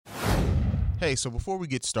Hey, so before we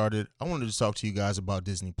get started, I wanted to talk to you guys about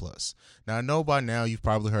Disney Plus. Now, I know by now you've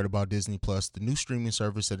probably heard about Disney Plus, the new streaming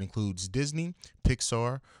service that includes Disney,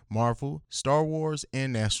 Pixar, Marvel, Star Wars,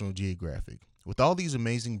 and National Geographic. With all these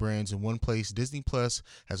amazing brands in one place, Disney Plus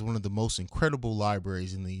has one of the most incredible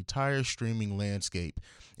libraries in the entire streaming landscape,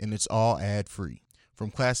 and it's all ad-free.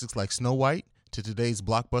 From classics like Snow White to today's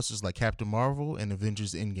blockbusters like Captain Marvel and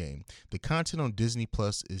Avengers Endgame, the content on Disney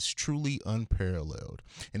Plus is truly unparalleled.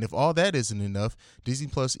 And if all that isn't enough, Disney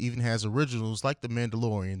Plus even has originals like The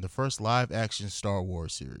Mandalorian, the first live-action Star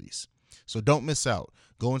Wars series. So don't miss out.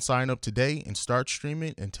 Go and sign up today and start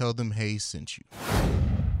streaming and tell them Hayes sent you.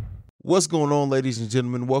 What's going on, ladies and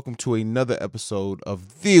gentlemen? Welcome to another episode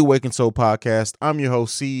of the Awakened Soul Podcast. I'm your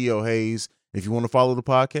host, CEO Hayes. If you want to follow the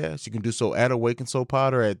podcast, you can do so at Awakened Soul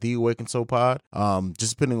Pod or at The Awakened Soul Pod.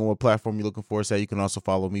 Just depending on what platform you're looking for. So you can also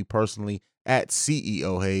follow me personally at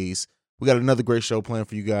CEO Hayes. We got another great show planned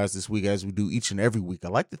for you guys this week, as we do each and every week. I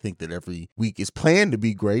like to think that every week is planned to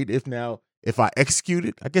be great. If I execute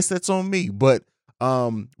it, I guess that's on me. But we're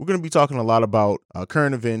going to be talking a lot about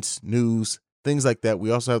current events, news, things like that.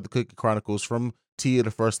 We also have the Cookie Chronicles from Tia,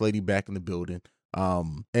 the First Lady, back in the building.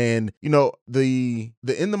 And you know, the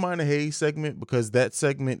In the Mind of Hayes segment, because that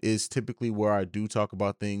segment is typically where I do talk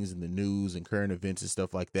about things in the news and current events and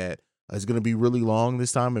stuff like that, is going to be really long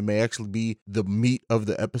this time. It may actually be the meat of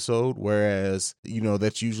the episode, whereas, you know,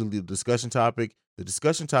 that's usually the discussion topic. The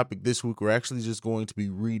discussion topic this week, we're actually just going to be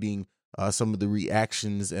reading some of the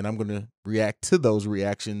reactions, and I'm going to react to those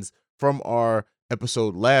reactions from our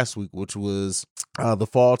episode last week, which was The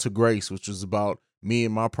Fall to Grace, which was about me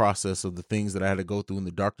and my process of the things that I had to go through in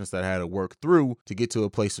the darkness that I had to work through to get to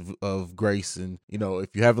a place of grace. And, you know,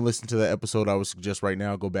 if you haven't listened to that episode, I would suggest right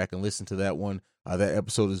now, go back and listen to that one. That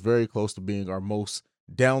episode is very close to being our most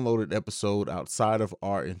downloaded episode outside of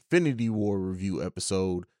our Infinity War review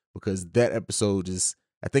episode, because that episode is,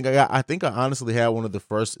 I think I honestly had one of the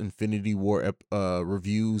first Infinity War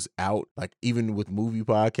reviews out, like even with movie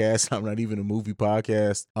podcasts. I'm not even a movie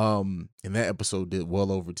podcast. And that episode did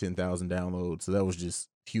well over 10,000 downloads. So that was just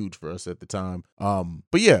huge for us at the time.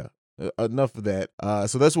 But yeah, enough of that.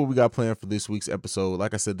 So that's what we got planned for this week's episode.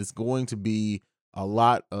 Like I said, it's going to be a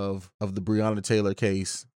lot of the Breonna Taylor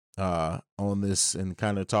case on this, and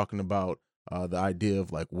kind of talking about the idea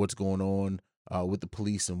of like what's going on with the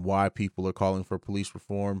police and why people are calling for police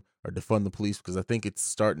reform or defund the police, because I think it's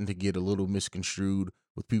starting to get a little misconstrued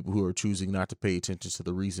with people who are choosing not to pay attention to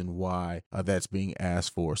the reason why that's being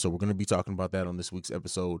asked for. So we're going to be talking about that on this week's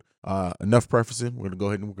episode. Enough prefacing. We're going to go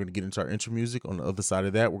ahead and we're going to get into our intro music. On the other side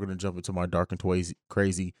of that, we're going to jump into my dark and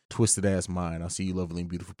crazy, twisted ass mind. I'll see you lovely and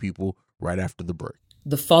beautiful people right after the break.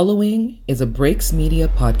 The following is a Breaks Media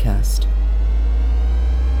podcast.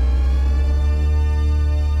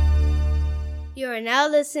 You are now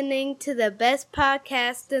listening to the best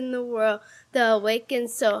podcast in the world, The Awakened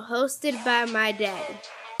Soul, hosted by my daddy.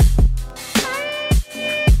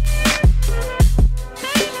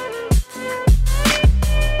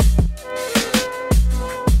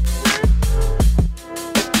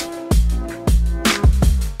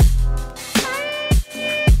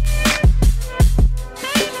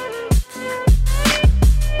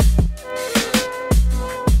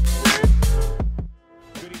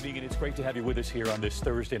 To have you with us here on this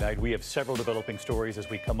Thursday night. We have several developing stories as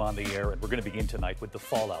we come on the air, and we're going to begin tonight with the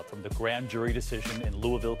fallout from the grand jury decision in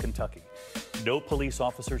Louisville, Kentucky. No police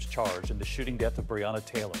officers charged in the shooting death of Breonna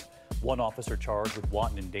Taylor. One officer charged with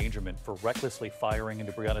wanton endangerment for recklessly firing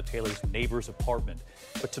into Breonna Taylor's neighbor's apartment.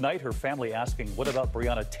 But tonight, her family asking, what about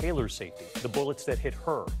Breonna Taylor's safety, the bullets that hit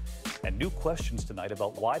her? And new questions tonight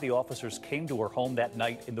about why the officers came to her home that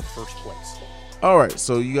night in the first place. All right,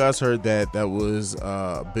 so you guys heard that. That was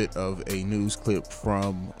a bit of a news clip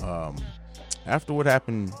from after what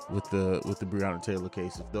happened with the Breonna Taylor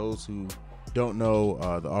case. If those who don't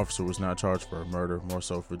know, the officer was not charged for a murder, more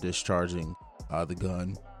so for discharging the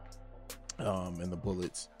gun and the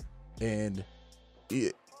bullets. And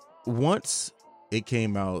once it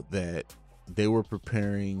came out that they were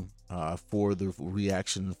preparing for the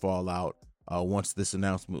reaction and fallout, once this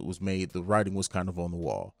announcement was made, the writing was kind of on the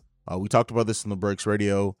wall. We talked about this in the Breaks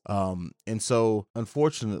Radio. And so,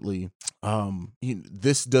 unfortunately,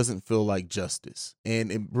 this doesn't feel like justice. And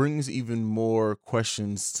it brings even more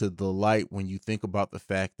questions to the light when you think about the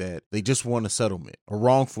fact that they just want a settlement, a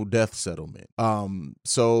wrongful death settlement.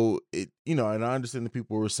 So, and I understand that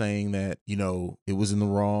people were saying that, it was in the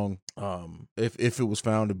wrong. If it was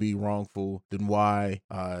found to be wrongful, then why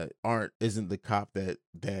isn't the cop that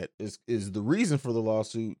is the reason for the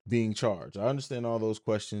lawsuit being charged? I understand all those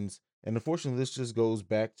questions. And unfortunately, this just goes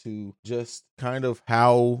back to just kind of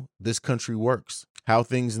how this country works, how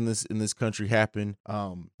things in this country happen,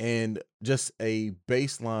 and just a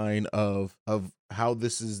baseline of how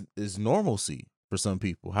this is normalcy for some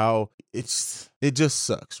people. How it just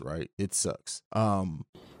sucks, right? It sucks.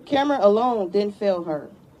 Camera alone didn't fail her,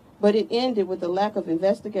 but it ended with the lack of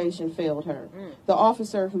investigation failed her. The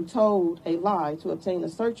officer who told a lie to obtain a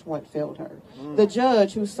search warrant failed her. The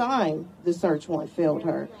judge who signed the search warrant failed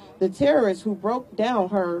her. The terrorist who broke down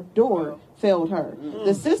her door failed her.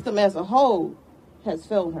 The system as a whole has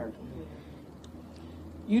failed her.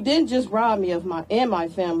 You didn't just rob me of my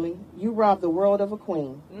family. You robbed the world of a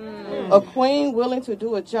queen. A queen willing to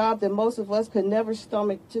do a job that most of us could never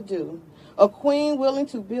stomach to do. A queen willing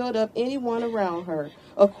to build up anyone around her.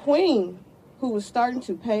 A queen who was starting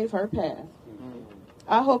to pave her path.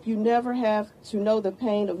 I hope you never have to know the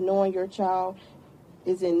pain of knowing your child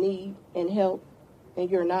is in need and help and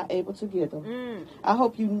you're not able to give them. I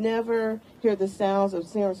hope you never hear the sounds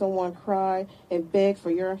of hearing someone cry and beg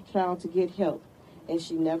for your child to get help and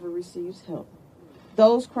she never receives help.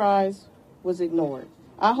 Those cries was ignored.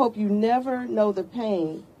 I hope you never know the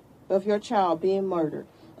pain of your child being murdered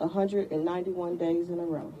 191 days in a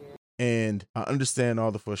row. And I understand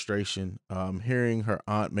all the frustration. Hearing her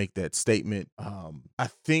aunt make that statement, I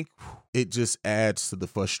think it just adds to the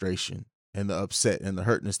frustration and the upset and the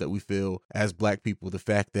hurtness that we feel as Black people. The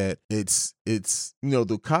fact that it's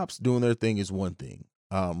the cops doing their thing is one thing,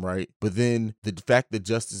 right? But then the fact that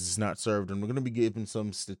justice is not served, and we're going to be giving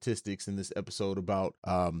some statistics in this episode about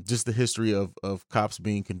just the history of cops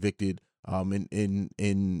being convicted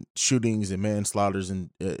in shootings and manslaughters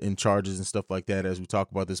and in charges and stuff like that as we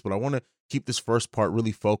talk about this. But I want to keep this first part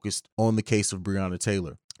really focused on the case of Breonna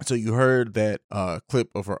Taylor. So you heard that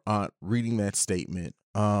clip of her aunt reading that statement.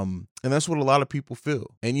 And that's what a lot of people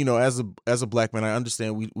feel. And, as a Black man, I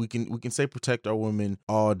understand we can say protect our women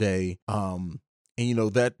all day. And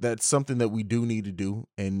that's something that we do need to do,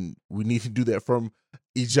 and we need to do that from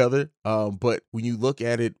each other. But when you look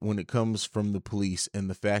at it, when it comes from the police and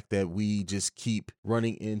the fact that we just keep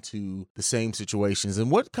running into the same situations,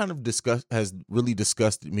 and what kind of has really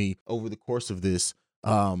disgusted me over the course of this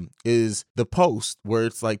is the post where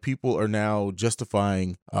it's like people are now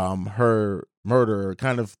justifying her murder,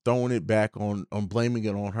 kind of throwing it back on blaming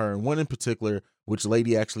it on her. And one in particular, which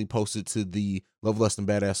lady actually posted to the Love Less Than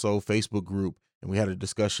Badass Soul Facebook group, and we had a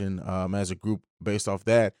discussion as a group based off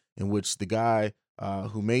that, in which the guy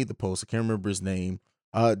who made the post, I can't remember his name,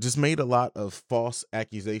 just made a lot of false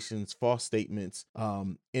accusations, false statements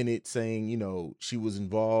in it, saying, she was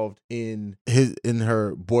involved in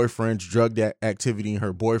her boyfriend's drug activity, and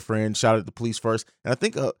her boyfriend shot at the police first. And I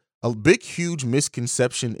think a big, huge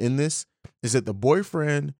misconception in this is that the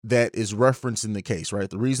boyfriend that is referenced in the case, right,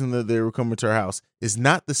 the reason that they were coming to her house, is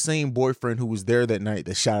not the same boyfriend who was there that night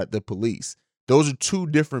that shot at the police. Those are two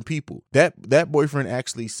different people. That boyfriend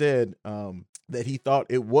actually said that he thought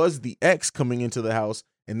it was the ex coming into the house,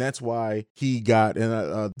 and that's why he got.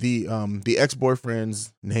 And the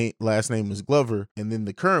ex-boyfriend's last name is Glover, and then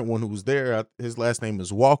the current one who was there, his last name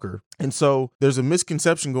is Walker. And so there's a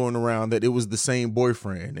misconception going around that it was the same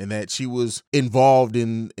boyfriend, and that she was involved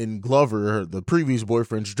in Glover, the previous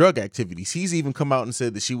boyfriend's drug activities. He's even come out and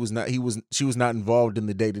said that she was not involved in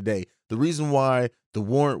the day-to-day. The reason why the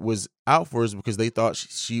warrant was out for her is because they thought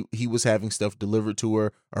he was having stuff delivered to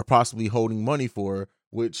her, or possibly holding money for her,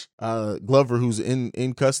 which Glover, who's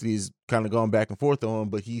in custody, is kind of gone back and forth on,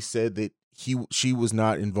 but he said that she was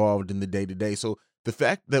not involved in the day-to-day. So the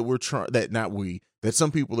fact that that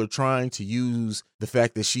some people are trying to use the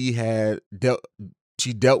fact that she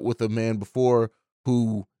dealt with a man before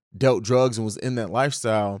who dealt drugs and was in that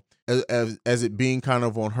lifestyle as it being kind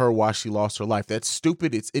of on her why she lost her life. That's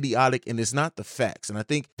stupid. It's idiotic, and it's not the facts. And I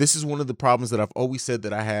think this is one of the problems that I've always said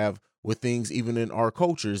that I have with things, even in our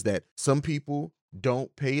culture, is that some people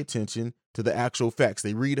don't pay attention to the actual facts.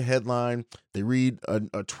 They read a headline, they read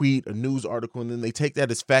a tweet, a news article, and then they take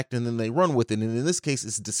that as fact and then they run with it. And in this case,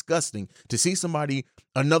 it's disgusting to see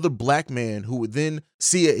another Black man who would then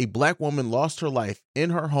see a Black woman lost her life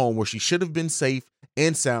in her home where she should have been safe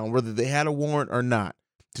and sound, whether they had a warrant or not,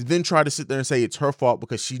 to then try to sit there and say it's her fault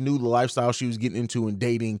because she knew the lifestyle she was getting into and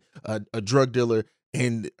dating a drug dealer,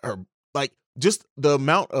 and just the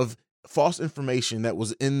amount of false information that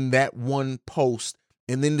was in that one post.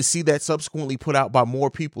 And then to see that subsequently put out by more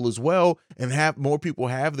people as well, and have more people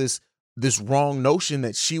have this wrong notion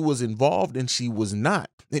that she was involved, and she was not.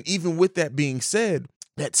 And even with that being said,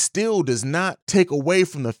 that still does not take away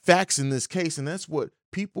from the facts in this case. And that's what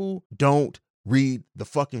people don't read the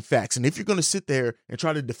fucking facts. And if you're going to sit there and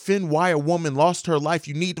try to defend why a woman lost her life,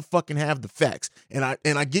 you need to fucking have the facts. And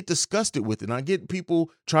I get disgusted with it. And I get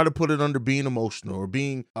people try to put it under being emotional or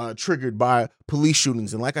being triggered by police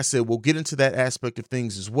shootings. And like I said, we'll get into that aspect of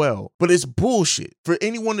things as well. But it's bullshit for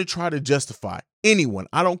anyone to try to justify, anyone,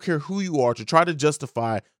 I don't care who you are, to try to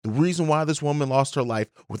justify the reason why this woman lost her life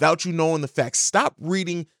without you knowing the facts. Stop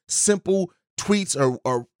reading simple tweets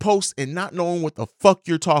or posts and not knowing what the fuck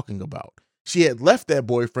you're talking about. She had left that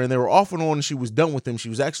boyfriend. They were off and on and she was done with him. She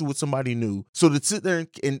was actually with somebody new. So to sit there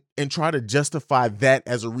and try to justify that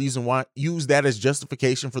as a reason why, use that as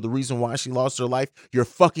justification for the reason why she lost her life, you're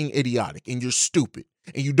fucking idiotic and you're stupid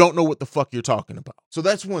and you don't know what the fuck you're talking about. So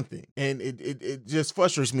that's one thing. And it just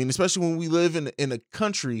frustrates me, and especially when we live in a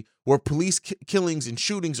country where police killings and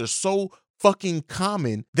shootings are so fucking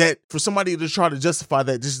common that for somebody to try to justify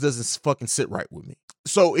that just doesn't fucking sit right with me.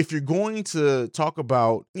 So if you're going to talk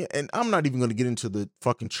about, and I'm not even going to get into the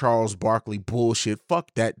fucking Charles Barkley bullshit, fuck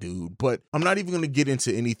that dude, but I'm not even going to get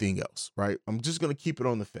into anything else, right? I'm just going to keep it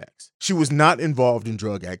on the facts. She was not involved in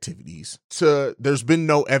drug activities. There's been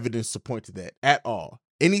no evidence to point to that at all.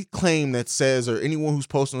 Any claim that says, or anyone who's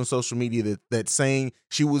posting on social media that's saying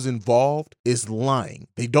she was involved is lying.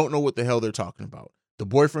 They don't know what the hell they're talking about. The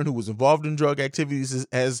boyfriend who was involved in drug activities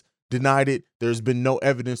has denied it. There's been no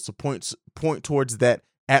evidence to point towards that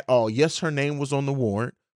at all. Yes, her name was on the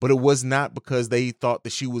warrant, but it was not because they thought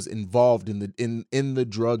that she was involved in the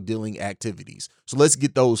drug dealing activities. So let's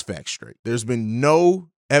get those facts straight. There's been no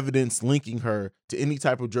evidence linking her to any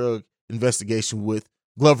type of drug investigation with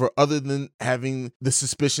Glover, other than having the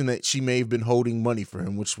suspicion that she may have been holding money for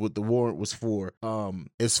him, which what the warrant was for.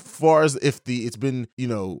 As far as if it's been,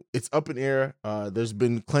 it's up in air. There's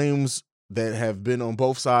been claims that have been on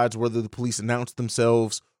both sides, whether the police announced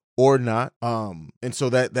themselves or not. And so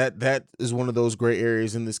that is one of those gray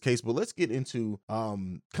areas in this case. But let's get into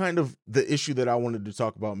kind of the issue that I wanted to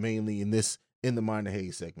talk about mainly in the Mind of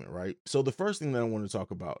Hayes segment, right? So the first thing that I want to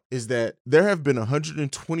talk about is that there have been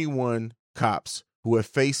 121 cops who have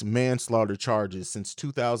faced manslaughter charges since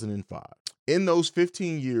 2005. In those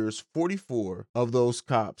 15 years, 44 of those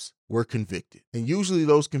cops were convicted. And usually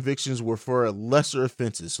those convictions were for lesser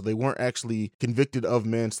offenses. So they weren't actually convicted of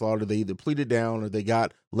manslaughter. They either pleaded down or they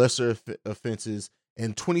got lesser offenses.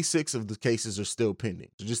 And 26 of the cases are still pending.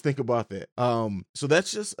 So just think about that. So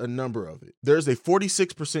that's just a number of it. There's a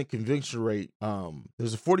 46% conviction rate.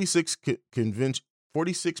 There's a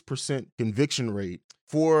 46% conviction rate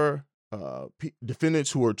for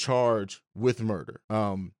defendants who are charged with murder.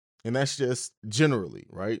 And that's just generally,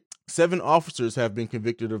 right? 7 officers have been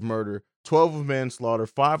convicted of murder, 12 of manslaughter,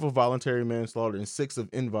 5 of voluntary manslaughter, and 6 of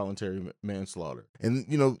involuntary manslaughter.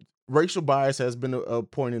 And, racial bias has been a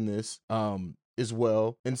point in this as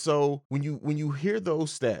well. And so when you hear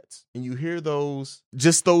those stats and you hear those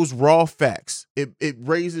raw facts, it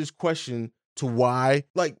raises question to why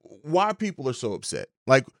people are so upset.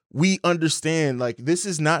 Like, we understand, like, this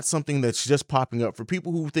is not something that's just popping up. For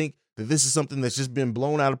people who think that this is something that's just been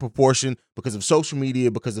blown out of proportion because of social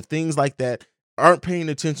media, because of things like that, aren't paying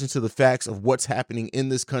attention to the facts of what's happening in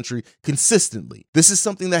this country consistently. This is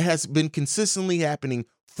something that has been consistently happening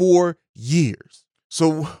for years.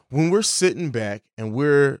 So when we're sitting back and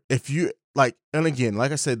and again,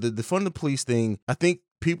 like I said, the defund the police thing, I think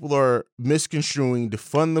people are misconstruing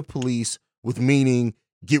defund the police with meaning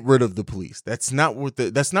get rid of the police. That's not what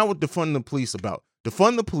defund the police about.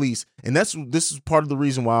 Defund the police, and this is part of the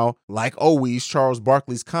reason why, like always, Charles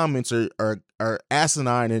Barkley's comments are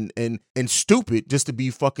asinine and stupid, just to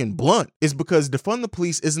be fucking blunt, is because defund the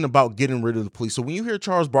police isn't about getting rid of the police. So when you hear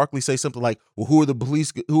Charles Barkley say something like, well, who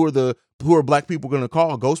are black people going to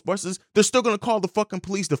call? Ghostbusters? They're still going to call the fucking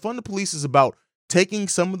police. Defund the police is about taking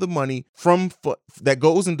some of the money from that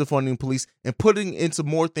goes into funding police and putting into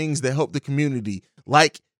more things that help the community,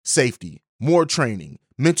 like safety, more training,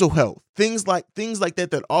 mental health, things like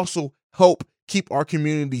that also help keep our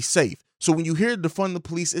community safe. So when you hear defund the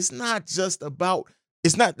police, the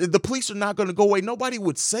police are not going to go away. Nobody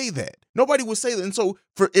would say that. And so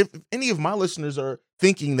if any of my listeners are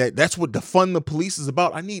thinking that that's what defund the police is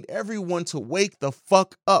about, I need everyone to wake the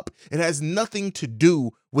fuck up. It has nothing to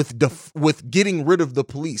do with getting rid of the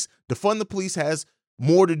police. Defund the police has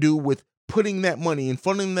more to do with putting that money and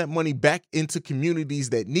funding that money back into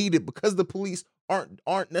communities that need it, because the police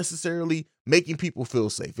aren't necessarily making people feel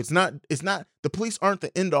safe. It's not the police aren't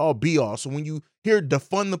the end all be all. So when you hear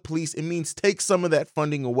defund the police, it means take some of that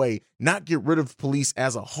funding away, not get rid of police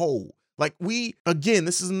as a whole. Like,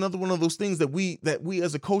 this is another one of those things that we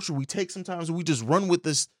as a culture, we take sometimes, we just run with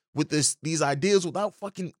these ideas without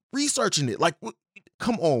fucking researching it. Like,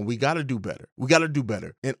 come on, we got to do better. We got to do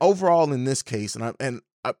better. And overall in this case,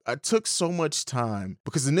 I took so much time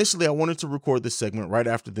because initially I wanted to record this segment right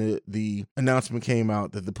after the announcement came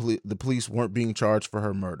out that the police weren't being charged for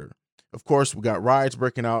her murder. Of course, we got riots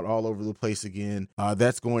breaking out all over the place again.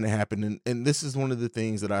 That's going to happen. And this is one of the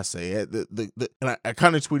things that I say. And I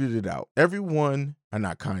kind of tweeted it out. Everyone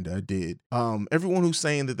who's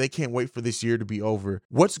saying that they can't wait for this year to be over,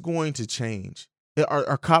 what's going to change?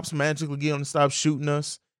 Are cops magically going to stop shooting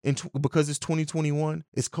us because it's 2021?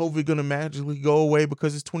 Is COVID going to magically go away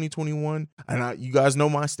because it's 2021? And you guys know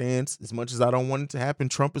my stance. As much as I don't want it to happen,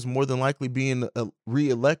 Trump is more than likely being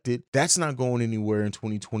reelected. That's not going anywhere in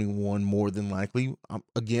 2021, more than likely.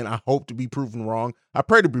 Again, I hope to be proven wrong. I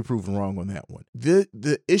pray to be proven wrong on that one.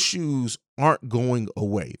 The issues aren't going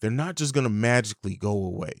away. They're not just going to magically go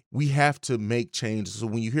away. We have to make changes. So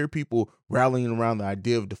when you hear people rallying around the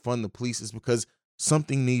idea of defund the police, it's because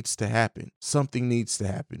something needs to happen. Something needs to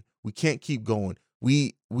happen. We can't keep going.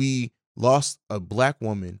 We lost a black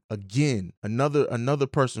woman again, another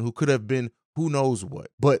person who could have been who knows what,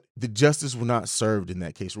 but the justice was not served in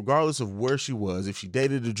that case, regardless of where she was, if she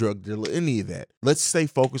dated a drug dealer, any of that. Let's stay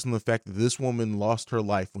focused on the fact that this woman lost her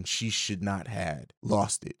life when she should not have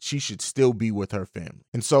lost it. She should still be with her family.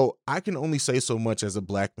 And so I can only say so much as a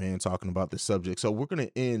black man talking about this subject. So we're going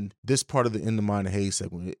to end this part of the In the Mind of Hayes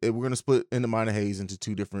segment. We're going to split In the Mind of Hayes into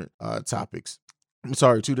two different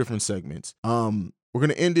two different segments. We're going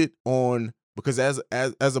to end it on, because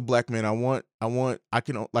as a black man, I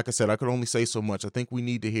could only say so much. I think we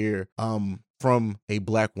need to hear from a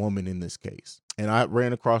black woman in this case. And I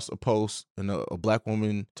ran across a post and a black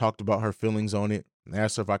woman talked about her feelings on it and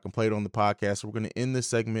asked her if I can play it on the podcast. So we're going to end this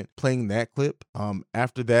segment playing that clip.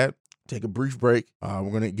 After that, take a brief break.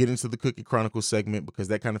 We're going to get into the Cookie Chronicles segment because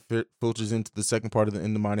that kind of filters into the second part of the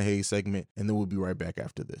In the Mind of Hayes segment. And then we'll be right back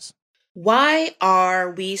after this. Why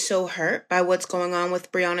are we so hurt by what's going on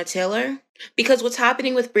with Breonna Taylor? Because what's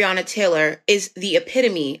happening with Breonna Taylor is the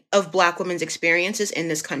epitome of Black women's experiences in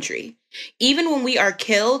this country. Even when we are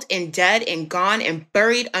killed and dead and gone and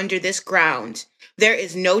buried under this ground, there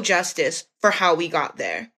is no justice for how we got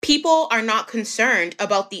there. People are not concerned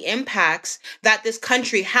about the impacts that this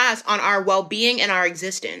country has on our well-being and our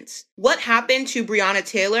existence. What happened to Breonna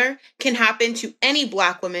Taylor can happen to any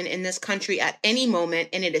Black woman in this country at any moment,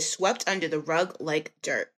 and it is swept under the rug like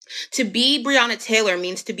dirt. To be Breonna Taylor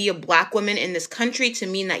means to be a Black woman in this country, to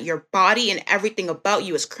mean that your body and everything about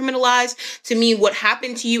you is criminalized, to mean what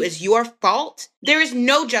happened to you is your fault. There is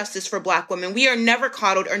no justice for Black women. We are never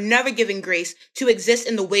coddled or never given grace to exist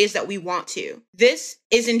in the ways that we want to. This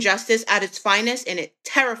is injustice at its finest, and it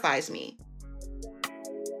terrifies me.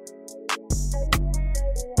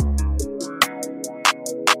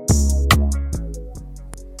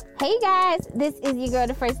 Hey guys, this is your girl,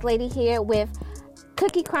 the First Lady, here with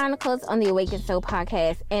Cookie Chronicles on the Awakened Soul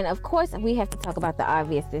podcast. And of course, we have to talk about the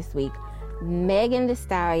obvious this week. Megan Thee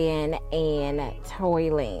Stallion and Tory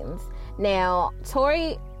Lanez. Now,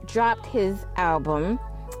 Tory dropped his album,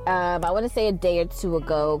 I want to say a day or two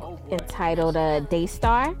ago, entitled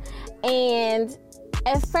Daystar. And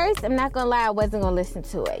at first, I'm not going to lie, I wasn't going to listen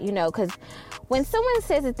to it, because when someone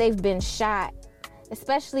says that they've been shot,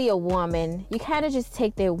 especially a woman, you kind of just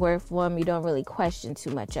take their word for them. You don't really question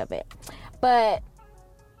too much of it. But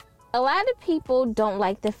a lot of people don't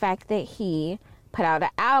like the fact that he put out an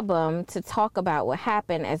album to talk about what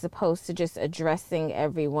happened as opposed to just addressing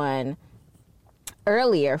everyone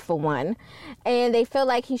earlier, for one. And they feel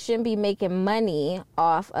like he shouldn't be making money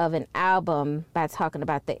off of an album by talking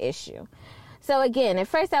about the issue. So again, at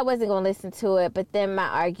first I wasn't going to listen to it, but then my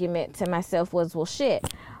argument to myself was, well, shit,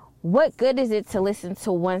 what good is it to listen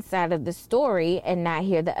to one side of the story and not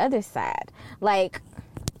hear the other side? Like,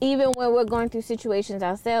 even when we're going through situations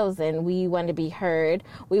ourselves and we want to be heard,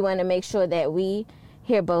 we want to make sure that we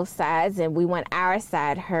hear both sides and we want our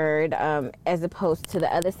side heard, as opposed to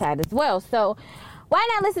the other side as well. So why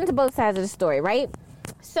not listen to both sides of the story, right?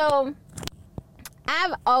 So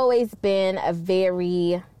I've always been a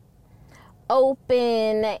very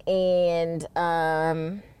open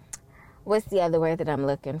and, what's the other word that I'm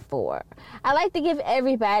looking for? I like to give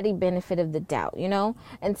everybody benefit of the doubt,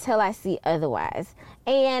 until I see otherwise.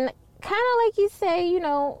 And kind of like you say,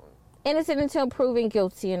 innocent until proven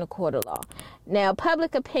guilty in a court of law. Now,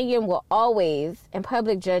 public opinion will always, and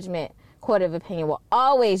public judgment, court of opinion will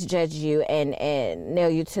always judge you and nail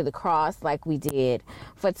you to the cross like we did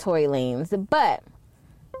for Tory Lanez. But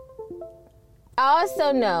I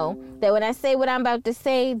also know that when I say what I'm about to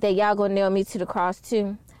say, that y'all gonna nail me to the cross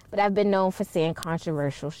too. But I've been known for saying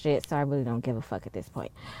controversial shit, so I really don't give a fuck at this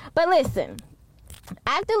point. But listen,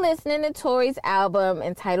 After listening to Tory's album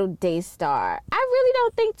entitled Daystar, I really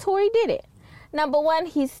don't think Tory did it. Number one,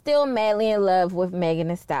 he's still madly in love with Megan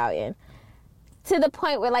Thee Stallion. To the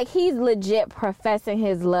point where, like, he's legit professing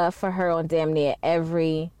his love for her on damn near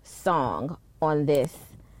every song on this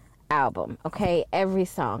album, okay? Every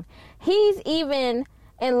song. He's even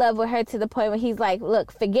in love with her to the point where he's like,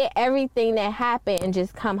 look, forget everything that happened and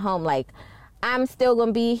just come home. Like, I'm still going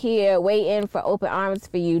to be here waiting for open arms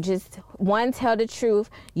for you. Just, one, tell the truth.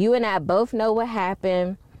 You and I both know what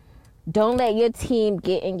happened. Don't let your team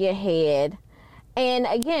get in your head. And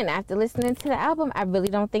again, after listening to the album, I really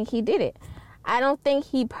don't think he did it. I don't think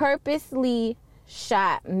he purposely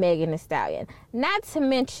shot Megan Thee Stallion. Not to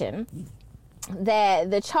mention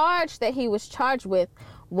that the charge that he was charged with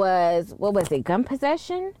was, what was it, gun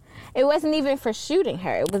possession? It wasn't even for shooting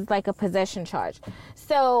her. It was like a possession charge.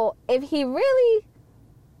 So if he really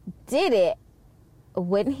did it,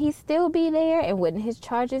 wouldn't he still be there? And wouldn't his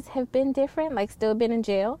charges have been different? Like, still been in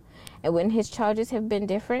jail? And wouldn't his charges have been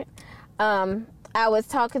different? I was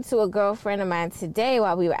talking to a girlfriend of mine today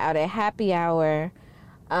while we were out at happy hour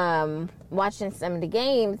watching some of the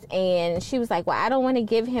games, and she was like, well, I don't want to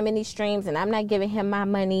give him any streams and I'm not giving him my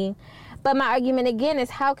money. But my argument again is,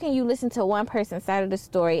 how can you listen to one person's side of the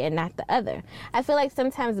story and not the other? I feel like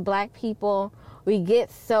sometimes Black people, we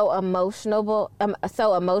get so emotional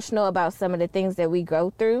about some of the things that we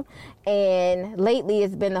go through. And lately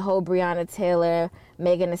it's been the whole Breonna Taylor,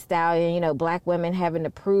 Megan Thee Stallion, you know, Black women having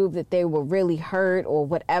to prove that they were really hurt or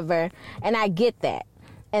whatever. And I get that.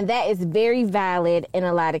 And that is very valid in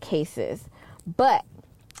a lot of cases. But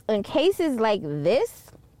in cases like this,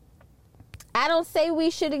 I don't say we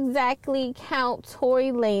should exactly count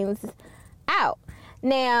Tory Lanez out.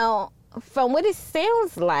 Now, from what it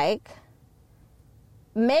sounds like,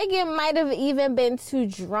 Megan might have even been too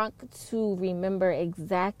drunk to remember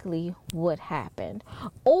exactly what happened.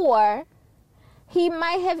 Or he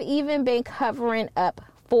might have even been covering up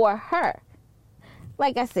for her.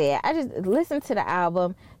 Like I said, I just listen to the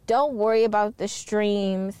album. Don't worry about the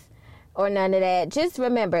streams or none of that. Just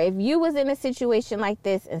remember, if you was in a situation like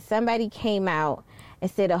this and somebody came out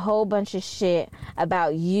and said a whole bunch of shit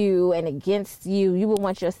about you and against you, you would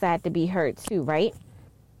want your side to be heard too, right?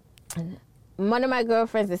 One of my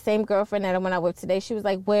girlfriends, the same girlfriend that I went out with today, she was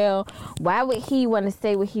like, well, why would he want to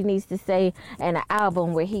say what he needs to say in an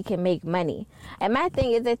album where he can make money? And my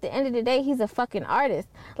thing is, at the end of the day, he's a fucking artist.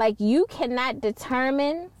 Like, you cannot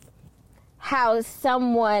determine how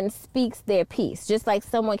someone speaks their piece, just like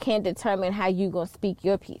someone can't determine how you gonna speak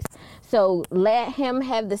your piece. So let him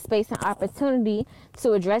have the space and opportunity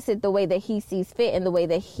to address it the way that he sees fit and the way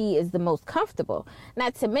that he is the most comfortable.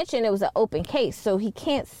 Not to mention, it was an open case, so he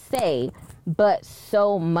can't say but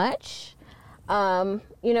so much. You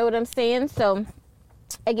know what I'm saying? So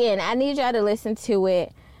again, I need y'all to listen to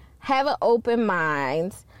it, have an open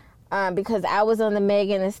mind, because I was on the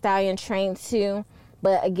Megan Thee Stallion train too.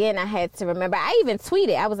 But again, I had to remember, I even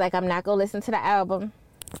tweeted, I was like, I'm not going to listen to the album.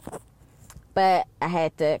 But I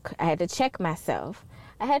had to check myself.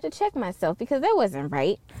 I had to check myself because that wasn't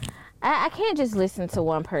right. I can't just listen to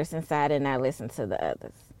one person's side and not listen to the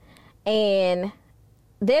others. And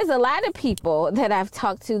there's a lot of people that I've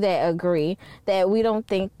talked to that agree that we don't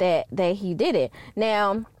think that he did it.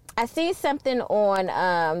 Now, I see something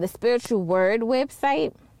on the Spiritual Word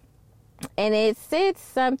website. And it said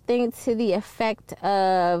something to the effect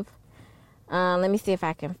of, let me see if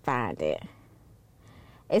I can find it.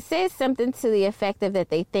 It says something to the effect of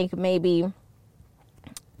that they think maybe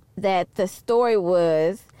that the story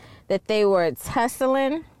was that they were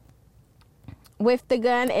tussling with the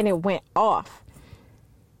gun and it went off.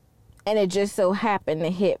 And it just so happened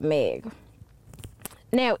to hit Meg.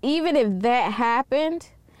 Now, even if that happened,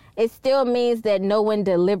 it still means that no one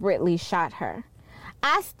deliberately shot her.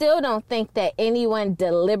 I still don't think that anyone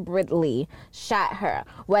deliberately shot her,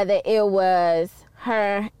 whether it was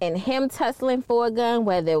her and him tussling for a gun,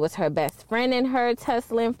 whether it was her best friend and her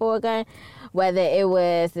tussling for a gun, whether it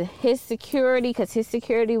was his security, because his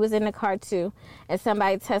security was in the car too, and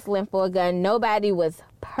somebody tussling for a gun. Nobody was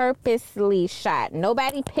purposely shot.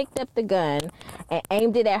 Nobody picked up the gun and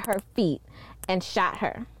aimed it at her feet and shot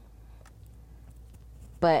her.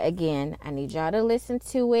 But again, I need y'all to listen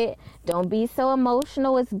to it. Don't be so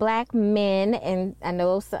emotional as Black men. And I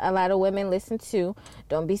know a lot of women listen too.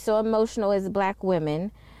 Don't be so emotional as Black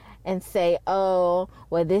women and say, oh,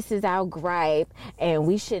 well, this is our gripe and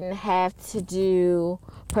we shouldn't have to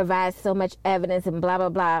provide so much evidence and blah, blah,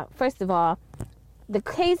 blah. First of all, the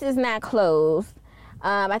case is not closed.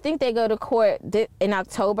 I think they go to court in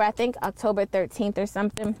October. I think October 13th or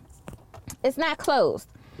something. It's not closed.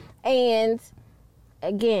 And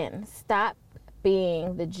again, stop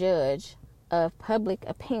being the judge of public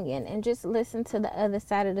opinion and just listen to the other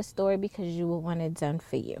side of the story because you will want it done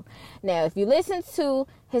for you. Now, if you listen to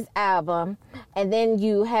his album and then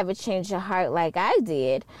you have a change of heart like I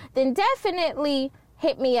did, then definitely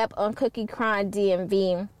hit me up on Cookie Cron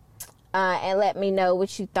DMV and let me know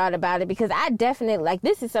what you thought about it, because I definitely, like,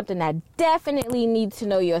 this is something I definitely need to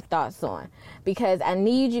know your thoughts on, because I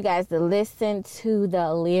need you guys to listen to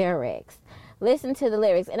the lyrics. Listen to the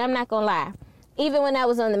lyrics. And I'm not gonna lie, even when I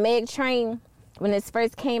was on the Meg train, when this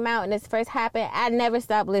first came out and this first happened, I never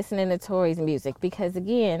stopped listening to Tory's music, because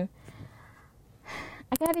again,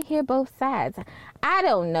 I gotta hear both sides. I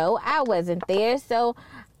don't know, I wasn't there, so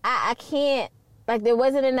I can't, like, there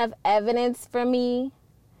wasn't enough evidence for me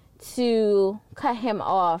to cut him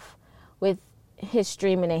off with his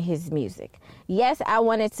streaming and his music. Yes, I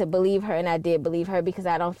wanted to believe her, and I did believe her, because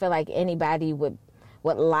I don't feel like anybody would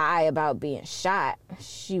lie about being shot.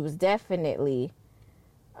 She was definitely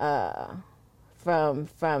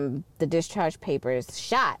from the discharge papers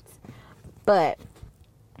shot, but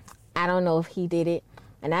I don't know if he did it,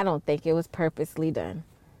 and I don't think it was purposely done.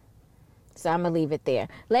 So I'm gonna leave it there.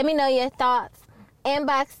 Let me know your thoughts.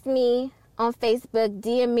 Inbox me on Facebook,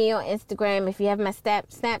 DM me on Instagram. If you have my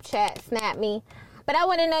Snapchat, snap me. But I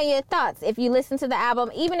want to know your thoughts. If you listen to the album,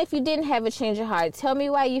 even if you didn't have a change of heart, tell me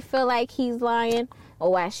why you feel like he's lying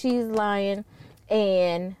or why she's lying,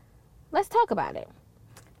 and let's talk about it.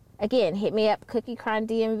 Again, hit me up, Cookie Cron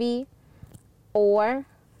DMV, or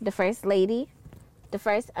the First Lady, the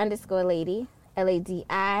First_Lady,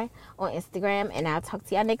 LADI on Instagram, and I'll talk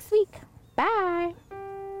to y'all next week. Bye.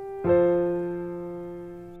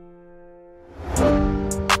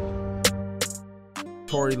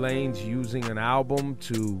 Tory Lanez using an album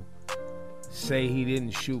to say he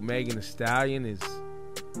didn't shoot Megan Thee Stallion is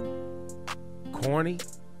corny.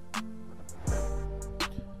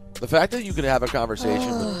 The fact that you can have a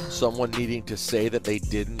conversation with someone needing to say that they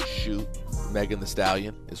didn't shoot Megan Thee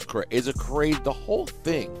Stallion is a crazy. The whole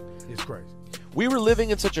thing is crazy. We were living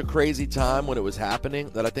in such a crazy time when it was happening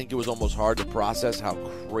that I think it was almost hard to process how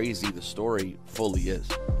crazy the story fully is.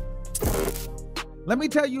 Let me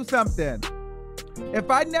tell you something.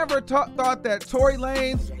 If I never thought that Tory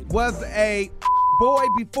Lanez was a boy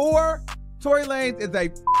before, Tory Lanez is a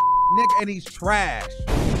nigga and he's trash.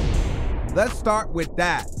 Let's start with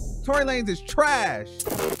that. Tory Lanez is trash.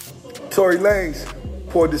 Tory Lanez,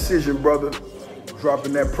 poor decision, brother.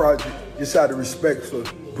 Dropping that project. Just out of respect for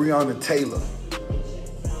Breonna Taylor.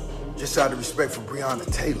 Just out of respect for Breonna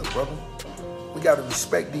Taylor, brother. We gotta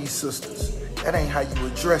respect these sisters. That ain't how you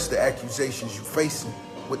address the accusations you facing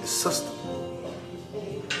with the sister.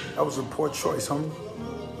 That was a poor choice, homie.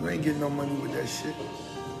 You ain't getting no money with that shit.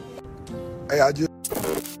 Hey,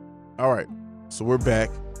 All right, so we're back,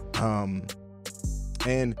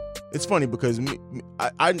 and it's funny because me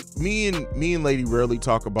and Lady rarely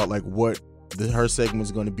talk about like what her segment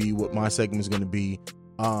is going to be, what my segment is going to be.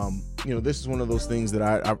 This is one of those things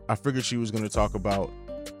that I figured she was going to talk about,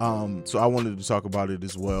 so I wanted to talk about it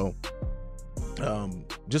as well,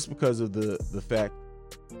 just because of the fact.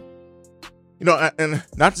 And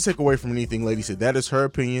not to take away from anything Lady said, that is her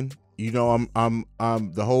opinion. I'm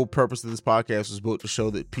the whole purpose of this podcast was built to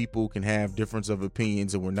show that people can have difference of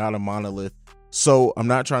opinions and we're not a monolith. So I'm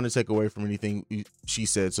not trying to take away from anything she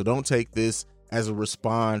said. So don't take this as a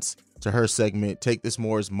response to her segment. Take this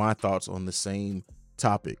more as my thoughts on the same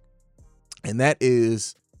topic. And that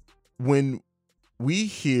is when we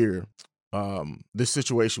hear this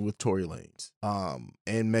situation with Tory Lanez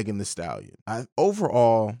and Megan Thee Stallion.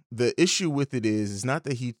 Overall, the issue with it is not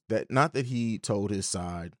that he told his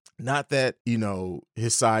side, not that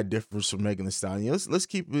his side differs from Megan Thee Stallion. Let's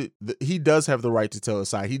keep it. He does have the right to tell his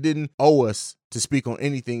side. He didn't owe us to speak on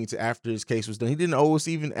anything after his case was done. He didn't owe us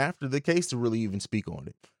even after the case to really even speak on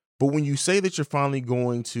it. But when you say that you're finally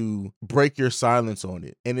going to break your silence on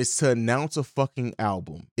it, and it's to announce a fucking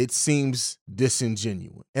album, it seems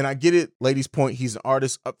disingenuous. And I get it, Lady's point, he's an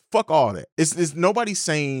artist. Fuck all that. It's nobody's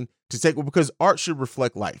saying to take, because art should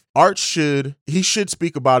reflect life. He should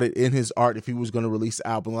speak about it in his art if he was going to release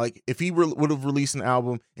an album. Like if he would have released an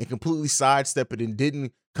album and completely sidestepped it and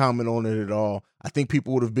didn't comment on it at all, I think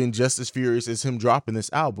people would have been just as furious as him dropping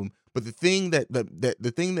this album. But the thing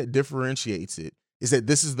that differentiates it is that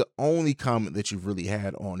this is the only comment that you've really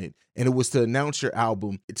had on it. And it was to announce your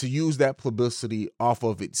album. To use that publicity off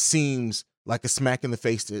of it seems like a smack in the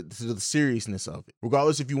face to the seriousness of it.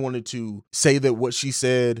 Regardless if you wanted to say that what she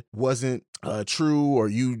said wasn't true, or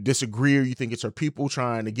you disagree, or you think it's her people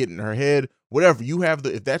trying to get in her head, whatever,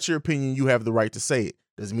 if that's your opinion, you have the right to say it.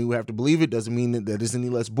 Doesn't mean we have to believe it. Doesn't mean that there's any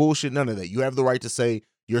less bullshit. None of that. You have the right to say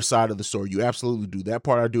your side of the story. You absolutely do. That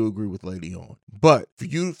part I do agree with Lady on. But for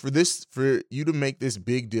you to make this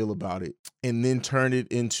big deal about it and then turn it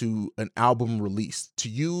into an album release, to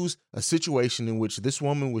use a situation in which this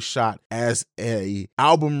woman was shot as a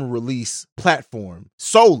album release platform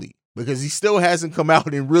solely, because he still hasn't come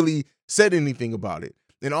out and really said anything about it.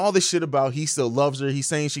 And all this shit about he still loves her, he's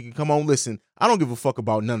saying she can come on. Listen, I don't give a fuck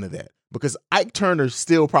about none of that, because Ike Turner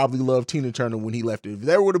still probably loved Tina Turner when he left it. If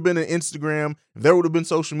there would have been an Instagram, if there would have been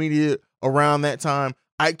social media around that time,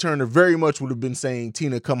 Ike Turner very much would have been saying,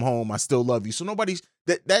 Tina, come home, I still love you. So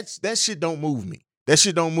that shit don't move me. That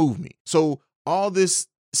shit don't move me. So all this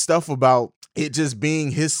stuff about it just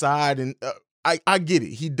being his side, and I get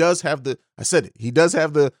it. He does have he does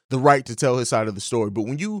have the right to tell his side of the story. But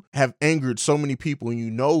when you have angered so many people and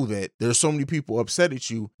you know that there's so many people upset at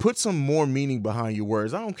you, put some more meaning behind your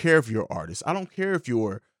words. I don't care if you're an artist. I don't care if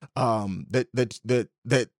you're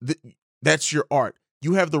that's your art.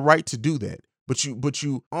 You have the right to do that. But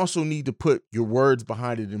you also need to put your words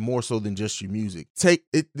behind it, and more so than just your music.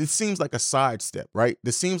 It seems like a sidestep, right?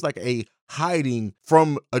 This seems like a hiding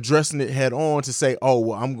from addressing it head on to say, oh,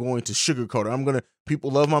 well, I'm going to sugarcoat it.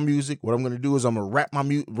 People love my music. What I'm going to do is I'm going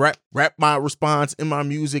to wrap my response in my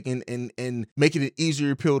music and make it an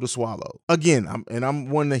easier pill to swallow. Again, I'm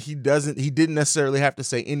one that he didn't necessarily have to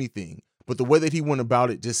say anything. But the way that he went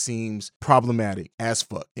about it just seems problematic as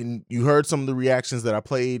fuck. And you heard some of the reactions that I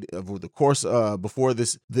played over the course before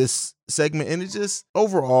this segment, and it just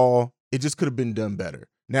overall it just could have been done better.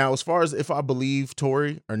 Now, as far as if I believe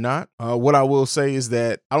Tory or not, what I will say is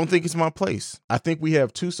that I don't think it's my place. I think we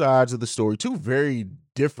have two sides of the story, two very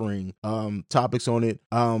differing topics on it.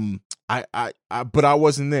 But I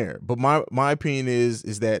wasn't there. But my opinion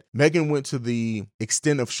is that Megan went to the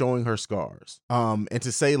extent of showing her scars. And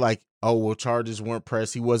to say like, oh, well, charges weren't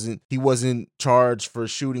pressed. He wasn't charged for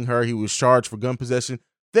shooting her. He was charged for gun possession.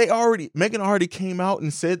 Megan already came out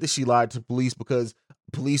and said that she lied to police because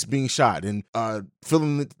police being shot and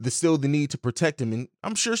feeling the need to protect him. And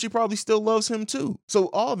I'm sure she probably still loves him too. So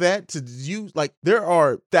all that to use, like, there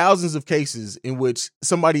are thousands of cases in which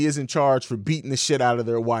somebody isn't charged for beating the shit out of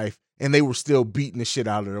their wife and they were still beating the shit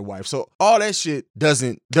out of their wife. So all that shit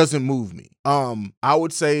doesn't move me. I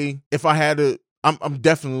would say if I had to, I'm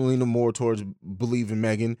definitely leaning more towards believing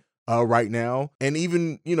Megan right now. And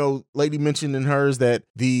even, Lady mentioned in hers that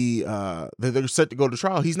that they're set to go to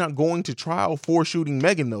trial. He's not going to trial for shooting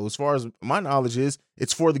Megan, though. As far as my knowledge is,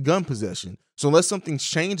 it's for the gun possession. So unless something's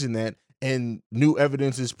changed in that and new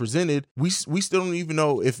evidence is presented, we still don't even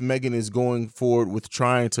know if Megan is going forward with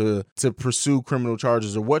trying to pursue criminal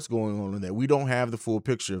charges or what's going on in that. We don't have the full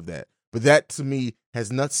picture of that. But that, to me,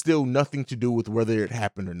 has still nothing to do with whether it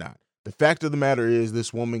happened or not. The fact of the matter is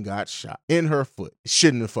this woman got shot in her foot. It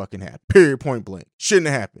shouldn't have fucking happened. Period, point blank. Shouldn't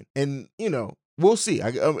have happened. And, we'll see.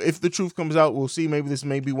 If the truth comes out, we'll see. Maybe this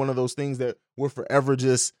may be one of those things that we're forever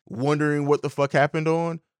just wondering what the fuck happened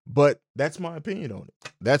on. But that's my opinion on it.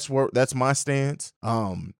 That's my stance.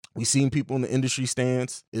 We've seen people in the industry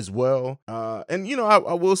stance as well. And, I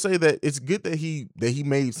will say that it's good that he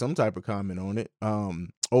made some type of comment on it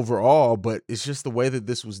overall. But it's just the way that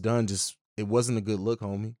this was done, it wasn't a good look,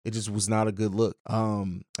 homie. It just was not a good look.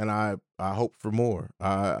 And I hope for more.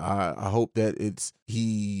 I hope that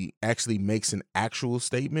he actually makes an actual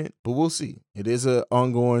statement, but we'll see. It is an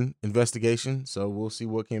ongoing investigation, so we'll see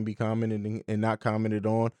what can be commented and not commented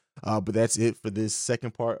on. But that's it for this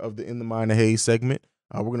second part of the In the Mind of Hayes segment.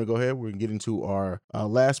 We're going to go ahead. We're going to get into our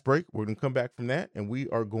last break. We're going to come back from that, and we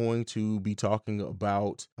are going to be talking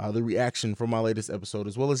about the reaction from my latest episode,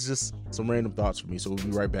 as well as just some random thoughts from me. So we'll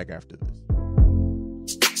be right back after this.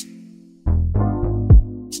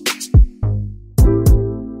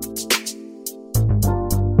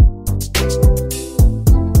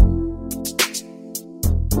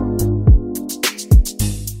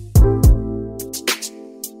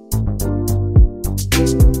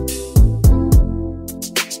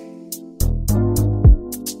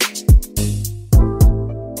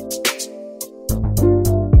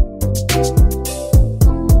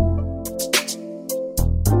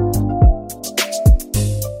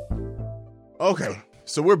 Okay,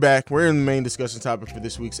 so we're back. We're in the main discussion topic for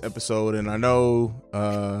this week's episode, and I know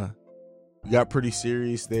we got pretty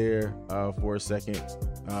serious there for a second.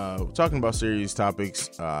 We're talking about serious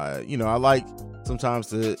topics. I like sometimes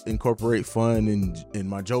to incorporate fun and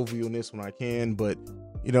my jovialness when I can, but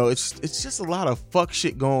it's just a lot of fuck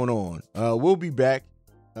shit going on. We'll be back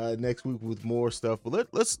next week with more stuff, but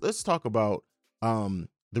let's talk about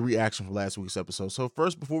the reaction from last week's episode. So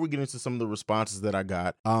first, before we get into some of the responses that I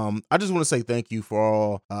got, I just want to say thank you for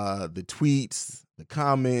all the tweets, the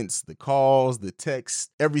comments, the calls, the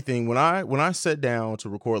texts, everything. When I sat down to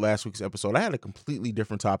record last week's episode, I had a completely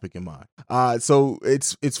different topic in mind. So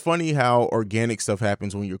it's funny how organic stuff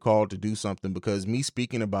happens when you're called to do something, because me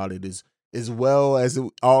speaking about it is, as well as it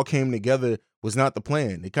all came together, was not the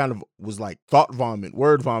plan. It kind of was like thought vomit,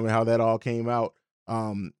 word vomit, how that all came out.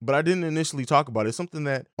 But I didn't initially talk about it. It's something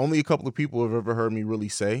that only a couple of people have ever heard me really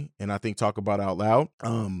say, and I think talk about out loud.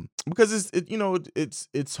 Because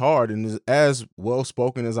it's hard, and as well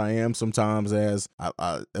spoken as I am sometimes, as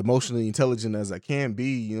emotionally intelligent as I can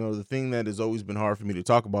be, the thing that has always been hard for me to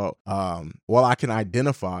talk about, while I can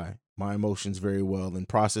identify my emotions very well and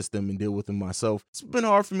process them and deal with them myself, it's been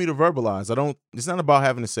hard for me to verbalize. It's not about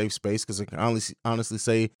having a safe space, because I can honestly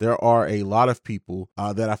say there are a lot of people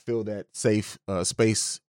that I feel that safe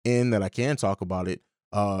space in, that I can talk about it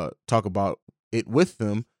with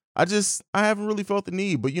them. I haven't really felt the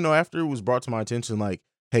need. But after it was brought to my attention, like,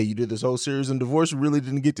 hey, you did this whole series on divorce, you really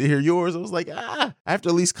didn't get to hear yours, I was like, I have to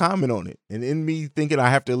at least comment on it. And in me thinking I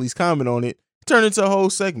have to at least comment on it, it turned into a whole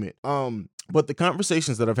segment. But the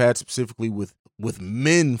conversations that I've had specifically with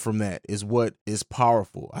men from that is what is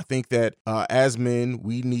powerful. I think that as men,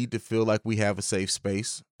 we need to feel like we have a safe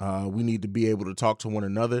space. We need to be able to talk to one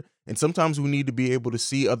another. And sometimes we need to be able to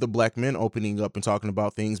see other Black men opening up and talking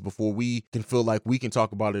about things before we can feel like we can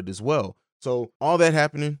talk about it as well. So all that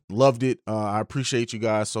happening, loved it. I appreciate you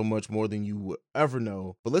guys so much, more than you would ever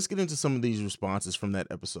know. But let's get into some of these responses from that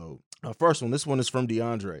episode. First one, this one is from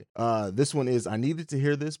DeAndre. This one is, I needed to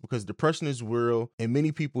hear this because depression is real and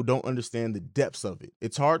many people don't understand the depths of it.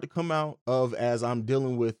 It's hard to come out of as I'm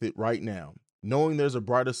dealing with it right now. Knowing there's a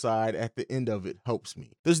brighter side at the end of it helps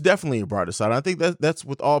me. There's definitely a brighter side. I think that's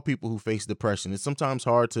with all people who face depression. It's sometimes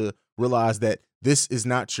hard to realize that this is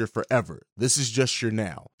not your forever. This is just your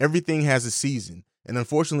now. Everything has a season. And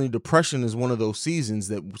unfortunately, depression is one of those seasons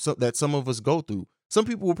that some of us go through. Some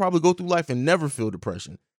people will probably go through life and never feel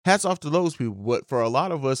depression. Hats off to those people. But for a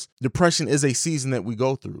lot of us, depression is a season that we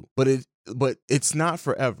go through. But it's not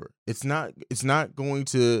forever. It's not going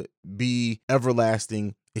to be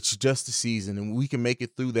everlasting. It's just a season, and we can make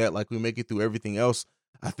it through that like we make it through everything else.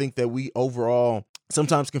 I think that we overall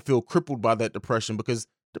sometimes can feel crippled by that depression, because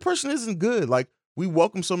depression isn't good. Like, we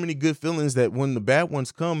welcome so many good feelings that when the bad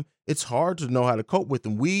ones come, it's hard to know how to cope with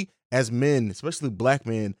them. We as men, especially Black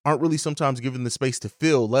men, aren't really sometimes given the space to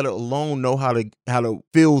feel, let alone know how to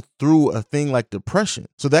feel through a thing like depression.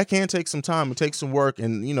 So that can take some time. It takes some work.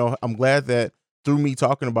 And, I'm glad that through me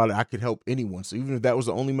talking about it, I could help anyone. So even if that was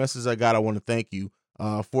the only message I got, I want to thank you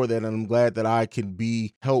for that. And I'm glad that I can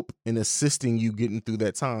be help in assisting you getting through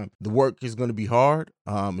that time. The work is going to be hard.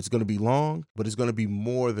 It's going to be long, but it's going to be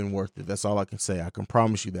more than worth it. That's all I can say. I can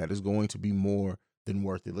promise you that it's going to be more than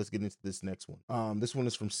worth it. Let's get into this next one. This one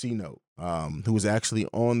is from C-Note, who was actually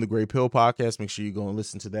on the Gray Pill podcast. Make sure you go and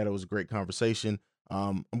listen to that. It was a great conversation.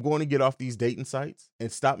 I'm going to get off these dating sites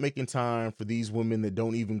and stop making time for these women that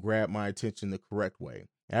don't even grab my attention the correct way.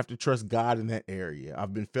 I have to trust God in that area.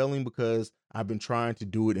 I've been failing because I've been trying to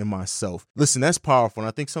do it in myself. Listen, that's powerful. And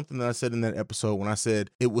I think something that I said in that episode, when I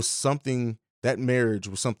said it was something, that marriage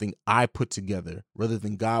was something I put together rather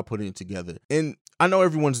than God putting it together. And I know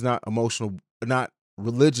everyone's not emotional, not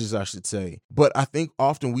religious, I should say, but I think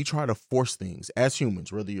often we try to force things as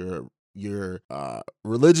humans, whether you're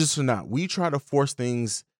religious or not. We try to force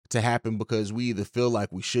things to happen because we either feel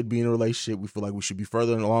like we should be in a relationship, we feel like we should be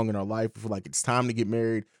further along in our life, we feel like it's time to get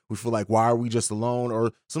married, we feel like, why are we just alone?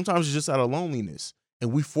 Or sometimes it's just out of loneliness,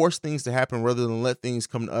 and we force things to happen rather than let things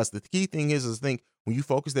come to us. The key thing is I think when you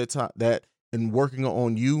focus that and working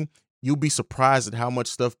on you, you'll be surprised at how much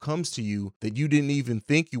stuff comes to you that you didn't even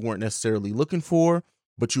think you weren't necessarily looking for,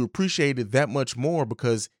 but you appreciated that much more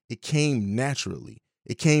because it came naturally.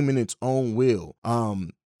 It came in its own will.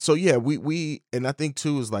 So yeah, we and I think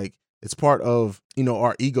too is like, it's part of,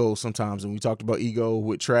 our ego sometimes. And we talked about ego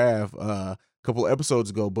with Trav a couple of episodes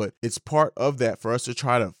ago, but it's part of that for us to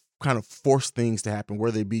try to kind of force things to happen,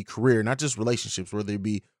 whether it be career, not just relationships, whether it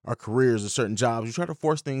be our careers or certain jobs. We try to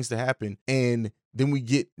force things to happen, and then we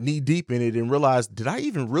get knee deep in it and realize, did I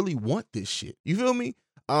even really want this shit? You feel me?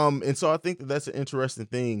 And so I think that that's an interesting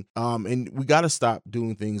thing. And we got to stop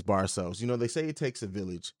doing things by ourselves. They say it takes a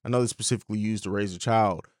village. I know they specifically used to raise a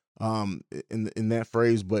child in that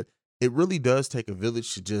phrase, but it really does take a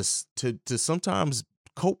village to sometimes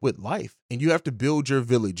cope with life. And you have to build your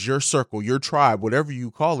village, your circle, your tribe, whatever you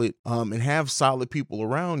call it, and have solid people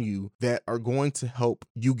around you that are going to help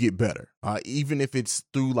you get better. Even if it's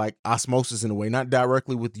through like osmosis in a way, not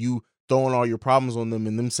directly with you throwing all your problems on them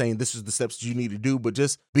and them saying this is the steps you need to do, but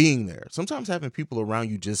just being there. Sometimes having people around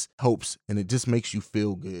you just helps, and it just makes you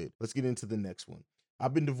feel good. Let's get into the next one.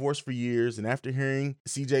 I've been divorced for years, and after hearing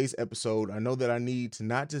CJ's episode, I know that I need to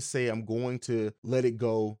not just say I'm going to let it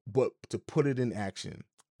go, but to put it in action.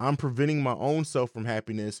 I'm preventing my own self from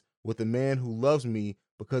happiness with a man who loves me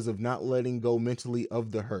because of not letting go mentally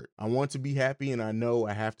of the hurt. I want to be happy, and I know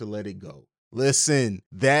I have to let it go. Listen,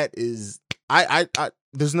 that is,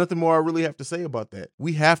 there's nothing more I really have to say about that.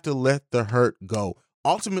 We have to let the hurt go.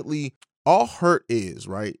 Ultimately, all hurt is,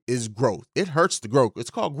 right, is growth. It hurts to grow.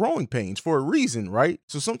 It's called growing pains for a reason, right?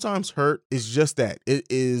 So sometimes hurt is just that. It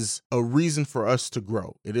is a reason for us to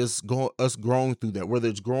grow. It is us growing through that, whether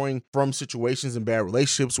it's growing from situations and bad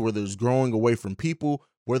relationships, whether it's growing away from people,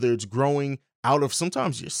 whether it's growing out of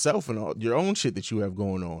sometimes yourself and all your own shit that you have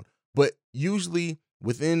going on. But usually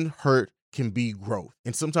within hurt can be growth.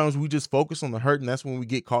 And sometimes we just focus on the hurt, and that's when we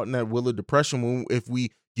get caught in that wheel of depression. If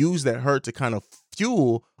we use that hurt to kind of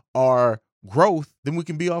fuel our growth, then we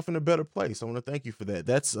can be off in a better place. I want to thank you for that.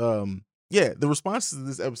 That's the responses to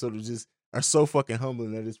this episode are so fucking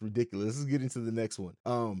humbling that it's ridiculous. Let's get into the next one.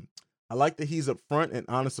 I like that he's upfront and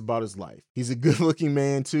honest about his life. He's a good looking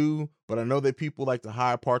man too, but I know that people like to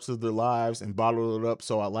hide parts of their lives and bottle it up.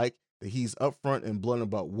 So I like that he's upfront and blunt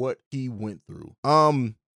about what he went through.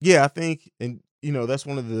 I think, and that's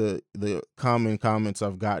one of the common comments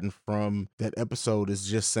I've gotten from that episode is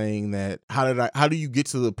just saying that how do you get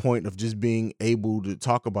to the point of just being able to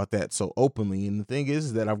talk about that so openly? And the thing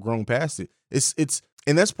is that I've grown past it.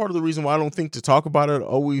 And that's part of the reason why I don't think to talk about it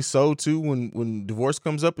always so too when divorce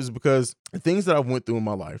comes up, is because the things that I've went through in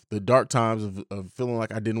my life, the dark times of feeling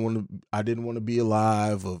like I didn't want to be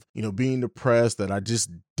alive, of being depressed, that I just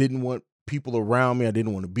didn't want people around me, I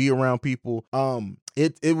didn't want to be around people.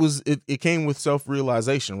 It came with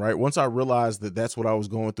self-realization, right? Once I realized that that's what I was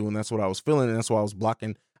going through and that's what I was feeling, and that's why I was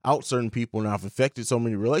blocking out certain people, and I've affected so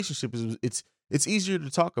many relationships, it's easier to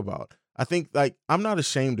talk about. I think, like, I'm not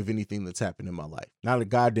ashamed of anything that's happened in my life. Not a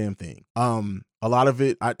goddamn thing. A lot of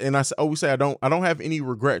it, I always say I don't have any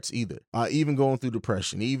regrets either. Even going through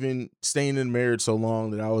depression, even staying in marriage so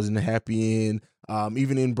long that I wasn't happy in,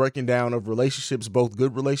 even in breaking down of relationships, both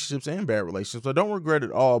good relationships and bad relationships. I don't regret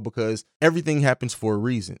it all, because everything happens for a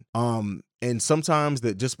reason. And sometimes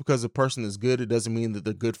that just because a person is good, it doesn't mean that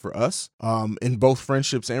they're good for us, in both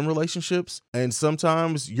friendships and relationships. And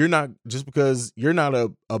sometimes just because you're not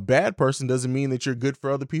a bad person doesn't mean that you're good for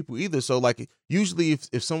other people either. So like usually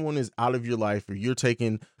if someone is out of your life, or you're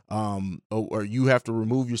taking, or you have to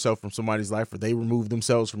remove yourself from somebody's life, or they remove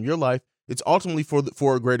themselves from your life, it's ultimately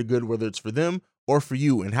for a greater good, whether it's for them or for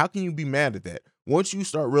you. And how can you be mad at that? Once you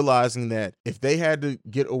start realizing that if they had to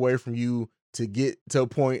get away from you to get to a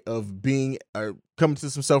point of being, or coming to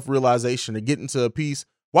some self-realization, or getting to a peace,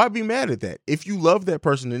 why be mad at that? If you love that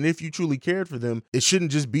person and if you truly cared for them, it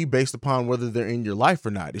shouldn't just be based upon whether they're in your life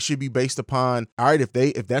or not. It should be based upon, all right,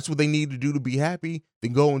 if that's what they need to do to be happy,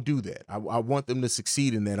 then go and do that. I want them to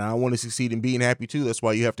succeed in that. I want to succeed in being happy too. That's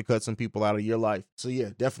why you have to cut some people out of your life. So yeah,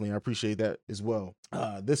 definitely, I appreciate that as well.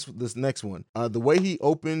 This next one, the way he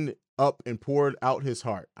opened up and poured out his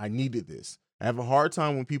heart. I needed this. I have a hard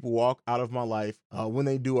time when people walk out of my life. When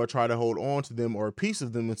they do, I try to hold on to them or a piece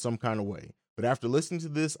of them in some kind of way. But after listening to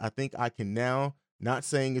this, I think I can now, not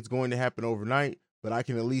saying it's going to happen overnight, but I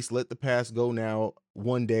can at least let the past go now,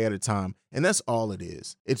 one day at a time. And that's all it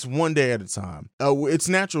is. It's one day at a time. It's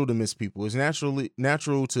natural to miss people. It's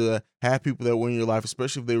natural to have people that were in your life,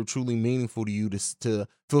 especially if they were truly meaningful to you, to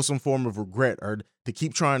feel some form of regret, or to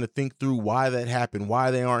keep trying to think through why that happened,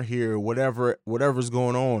 why they aren't here, whatever's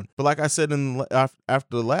going on. But like I said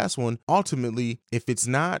after the last one, ultimately, if it's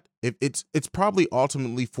probably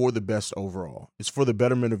ultimately for the best overall. It's for the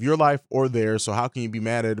betterment of your life or theirs. So how can you be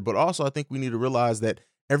mad at it? But also, I think we need to realize that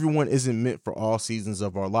everyone isn't meant for all seasons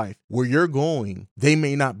of our life. Where you're going, they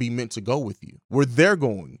may not be meant to go with you. Where they're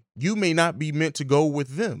going, you may not be meant to go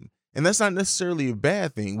with them. And that's not necessarily a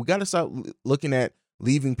bad thing. We got to stop looking at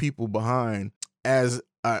leaving people behind as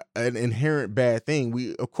an inherent bad thing.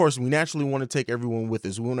 We naturally want to take everyone with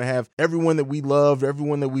us. We want to have everyone that we loved,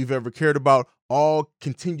 everyone that we've ever cared about, all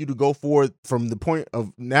continue to go forward from the point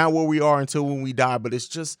of now where we are until when we die. But it's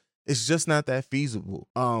just not that feasible.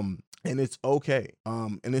 And it's okay.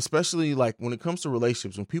 And especially like when it comes to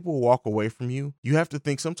relationships, when people walk away from you, you have to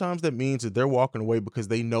think sometimes that means that they're walking away because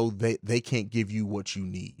they know they can't give you what you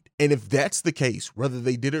need. And if that's the case, whether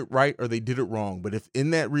they did it right or they did it wrong, but if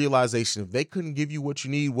in that realization, if they couldn't give you what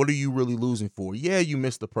you need, what are you really losing for? Yeah, you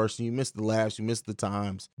missed the person, you missed the laughs, you missed the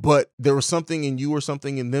times, but there was something in you or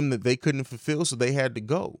something in them that they couldn't fulfill, so they had to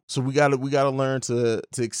go. So we gotta learn to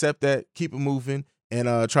accept that, keep it moving,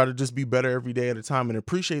 and try to just be better every day at a time and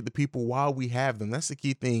appreciate the people while we have them. That's the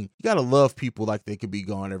key thing. You got to love people like they could be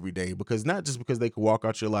gone every day, because not just because they could walk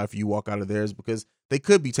out your life, you walk out of theirs, because they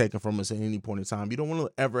could be taken from us at any point in time. You don't want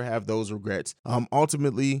to ever have those regrets.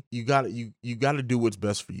 Ultimately, you got to do what's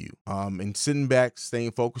best for you. And sitting back,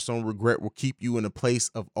 staying focused on regret will keep you in a place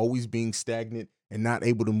of always being stagnant and not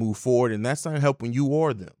able to move forward, and that's not helping you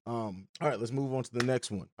or them. All right, let's move on to the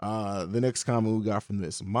next one. The next comment we got from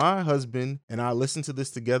this. My husband and I listened to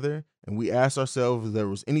this together, and we asked ourselves if there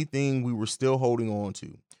was anything we were still holding on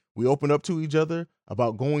to. We opened up to each other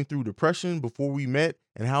about going through depression before we met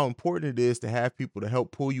and how important it is to have people to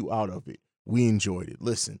help pull you out of it. We enjoyed it.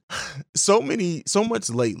 Listen, so much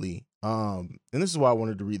lately. And this is why I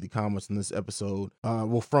wanted to read the comments in this episode.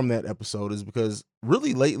 From that episode, is because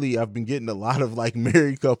really lately I've been getting a lot of like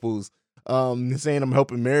married couples saying I'm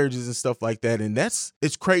helping marriages and stuff like that. And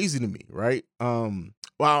it's crazy to me, right? Well,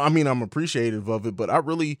 I mean, I'm appreciative of it, but I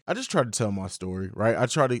just try to tell my story, right? I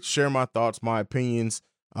try to share my thoughts, my opinions.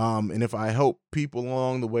 And if I help people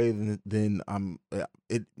along the way, then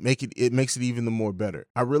it makes it even the more better.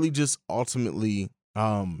 I really just what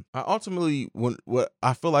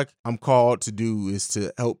I feel like I'm called to do is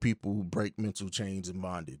to help people break mental chains and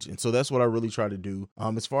bondage. And so that's what I really try to do.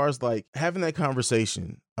 As far as like having that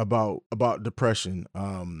conversation about depression,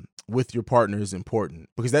 with your partner is important,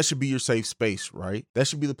 because that should be your safe space, right? That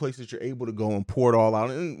should be the place that you're able to go and pour it all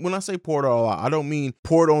out. And when I say pour it all out, I don't mean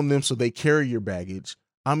pour it on them so they carry your baggage.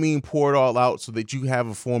 I mean, pour it all out so that you have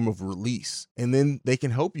a form of release, and then they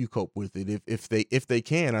can help you cope with it if they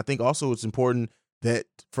can. I think also it's important that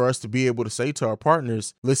for us to be able to say to our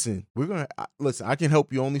partners, listen, I can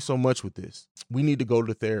help you only so much with this. We need to go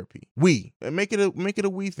to therapy. Make it a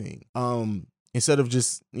we thing. Instead of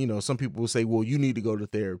just, some people will say, well, you need to go to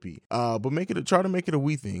therapy. But try to make it a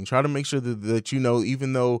we thing. Try to make sure that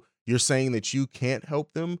even though you're saying that you can't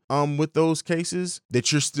help them with those cases,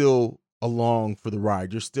 that you're still along for the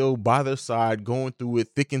ride. You're still by their side, going through it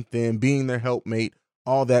thick and thin, being their helpmate,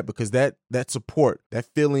 all that, because that support, that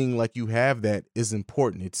feeling like you have, that is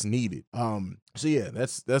important. It's needed. So yeah,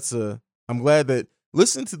 I'm glad that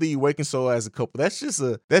listen to the Awakened Soul as a couple.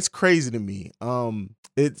 That's crazy to me. I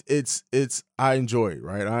enjoy it,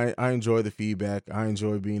 right? I enjoy the feedback. I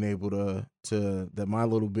enjoy being able to that my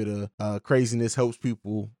little bit of craziness helps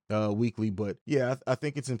people weekly. But yeah, I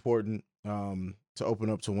think it's important to open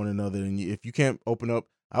up to one another. And if you can't open up,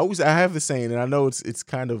 I have the saying, and I know it's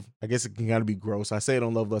kind of, I guess it can kind of be gross. I say it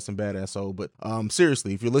on Love, Lust, and Badass Soul, but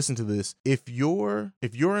seriously, if you're listening to this, if you're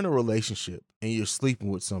in a relationship and you're sleeping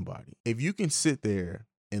with somebody, if you can sit there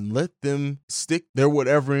and let them stick their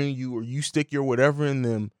whatever in you, or you stick your whatever in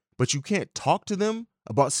them, but you can't talk to them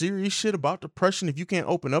about serious shit, about depression, if you can't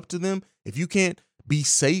open up to them, if you can't be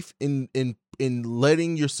safe in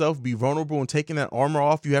letting yourself be vulnerable and taking that armor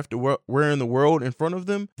off you have to wear in the world in front of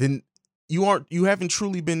them, then you haven't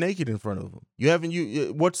truly been naked in front of them.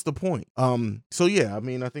 What's the point? So yeah, I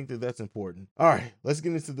mean, I think that's important. All right, let's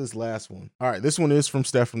get into this last one. All right, this one is from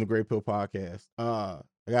Steph from the Great Pill Podcast. I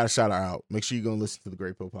gotta shout her out. Make sure you go and listen to the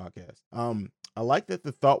Great Pill Podcast. I like that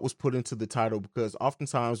the thought was put into the title, because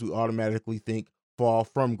oftentimes we automatically think fall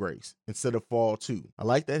from grace instead of fall to. I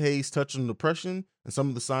like that Hayes touched on depression and some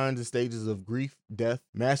of the signs and stages of grief, death,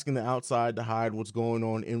 masking the outside to hide what's going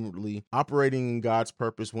on inwardly, operating in God's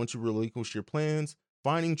purpose once you relinquish your plans,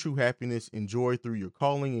 finding true happiness and joy through your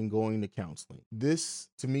calling, and going to counseling. This,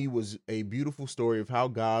 to me, was a beautiful story of how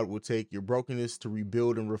God will take your brokenness to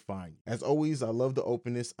rebuild and refine you. As always, I love the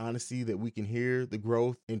openness, honesty that we can hear, the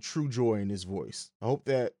growth, and true joy in his voice. I hope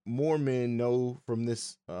that more men know from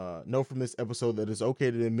this episode that it's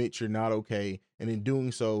okay to admit you're not okay, and in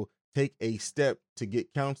doing so, take a step to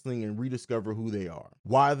get counseling and rediscover who they are,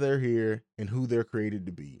 why they're here, and who they're created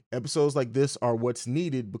to be. Episodes like this are what's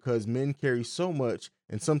needed, because men carry so much,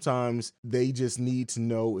 and sometimes they just need to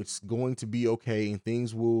know it's going to be okay and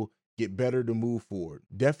things will get better to move forward.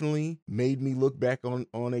 Definitely made me look back on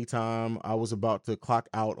a time I was about to clock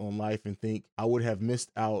out on life and think I would have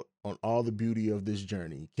missed out on all the beauty of this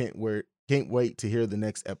journey. Can't wait to hear the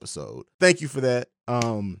next episode. Thank you for that.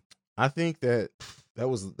 I think that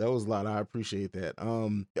was a lot. I appreciate that.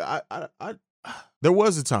 There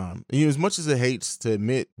was a time, as much as it hates to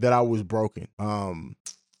admit, that I was broken.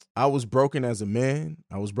 I was broken as a man.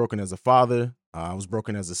 I was broken as a father. I was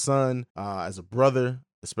broken as a son, as a brother,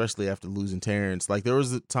 especially after losing Terrence. Like, there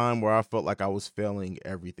was a time where I felt like I was failing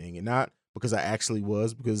everything, and not because I actually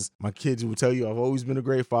was, because my kids will tell you I've always been a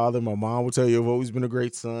great father. My mom will tell you I've always been a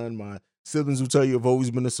great son. My siblings will tell you I've always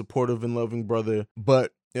been a supportive and loving brother.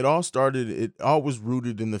 But it all was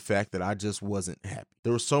rooted in the fact that I just wasn't happy.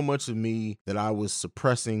 There was so much of me that I was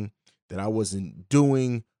suppressing, that I wasn't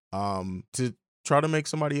doing to try to make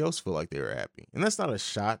somebody else feel like they were happy. And that's not a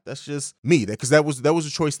shot. That's just me. Because that was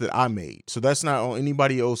a choice that I made. So that's not on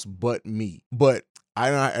anybody else but me. But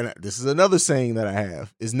and this is another saying that I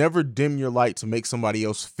have, is never dim your light to make somebody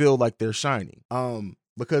else feel like they're shining.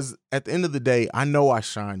 Because at the end of the day, I know I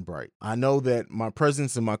shine bright. I know that my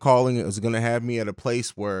presence and my calling is going to have me at a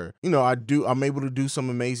place where, I'm able to do some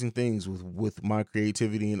amazing things with my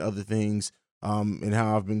creativity and other things, and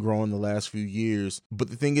how I've been growing the last few years. But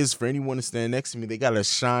the thing is, for anyone to stand next to me, they got to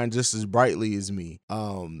shine just as brightly as me,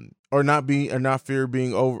 or not fear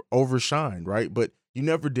being overshined, right? But you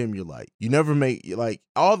never dim your light. You never make, like,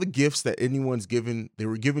 all the gifts that anyone's given, they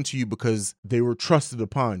were given to you because they were trusted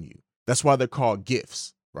upon you. That's why they're called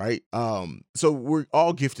gifts, right? So we're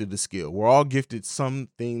all gifted a skill. We're all gifted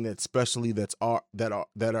something that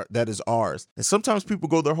is ours. And sometimes people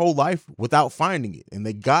go their whole life without finding it, and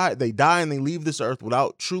they die and they leave this earth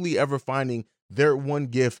without truly ever finding their one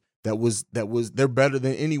gift that was they're better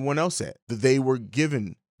than anyone else at, that they were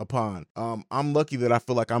given upon. I'm lucky that I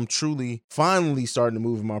feel like I'm truly finally starting to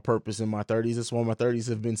move in my purpose in my 30s. That's why my 30s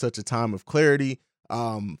have been such a time of clarity.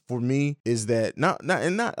 For me, is that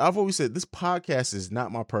I've always said this podcast is not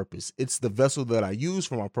my purpose. It's the vessel that I use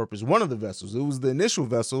for my purpose. One of the vessels. It was the initial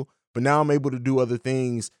vessel, but now I'm able to do other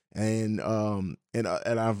things, and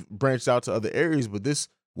I've branched out to other areas. But this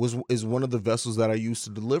is one of the vessels that I use to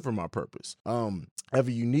deliver my purpose. I have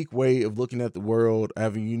a unique way of looking at the world. I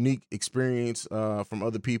have a unique experience from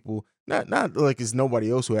other people. Not like it's nobody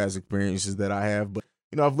else who has experiences that I have, but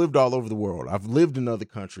I've lived all over the world. I've lived in other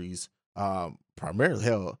countries. Primarily,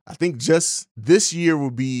 hell, I think just this year will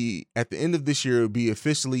be, at the end of this year, will be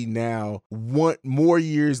officially now more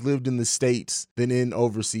years lived in the States than in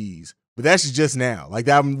overseas. But that's just now. Like,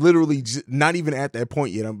 I'm literally not even at that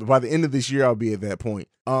point yet. By the end of this year, I'll be at that point.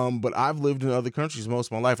 But I've lived in other countries most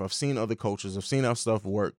of my life. I've seen other cultures. I've seen how stuff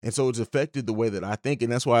work. And so it's affected the way that I think.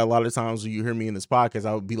 And that's why a lot of times when you hear me in this podcast,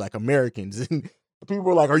 I would be like, Americans. And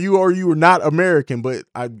people are like, are you not American? But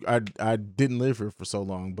I didn't live here for so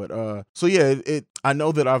long. But so yeah, I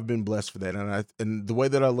know that I've been blessed for that. And the way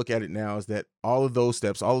that I look at it now is that all of those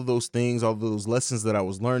steps, all of those things, all of those lessons that I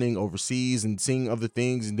was learning overseas and seeing other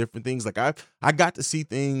things and different things, like I got to see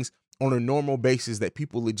things on a normal basis that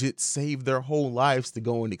people legit save their whole lives to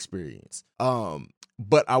go and experience.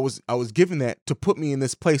 But I was given that to put me in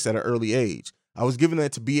this place at an early age. I was given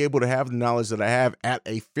that to be able to have the knowledge that I have at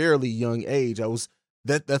a fairly young age.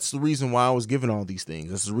 That's the reason why I was given all these things.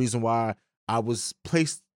 That's the reason why I was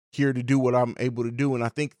placed here to do what I'm able to do. And I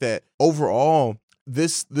think that overall,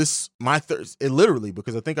 it literally,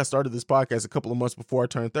 because I think I started this podcast a couple of months before I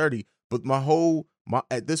turned 30, but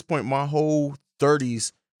at this point, my whole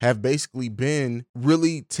 30s have basically been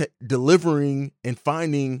really delivering and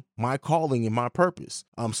finding my calling and my purpose.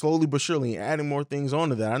 Slowly but surely, adding more things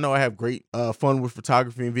onto that. I know I have great fun with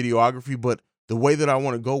photography and videography, but the way that I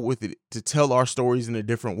want to go with it, to tell our stories in a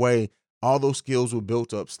different way, all those skills were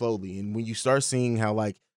built up slowly. And when you start seeing how,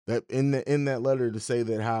 like, that in that letter to say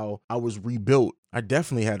that how I was rebuilt, I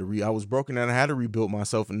definitely had to I was broken down. I had to rebuild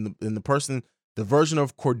myself, and the version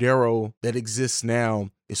of Cordero that exists now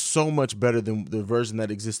is so much better than the version that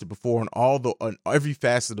existed before on every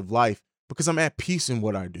facet of life, because I'm at peace in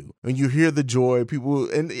what I do. And you hear the joy, people,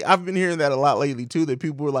 and I've been hearing that a lot lately too, that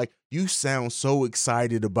people were like, you sound so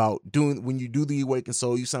excited about when you do the Awakened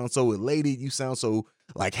Soul, you sound so elated, you sound so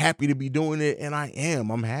like happy to be doing it. And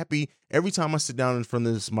I'm happy every time I sit down in front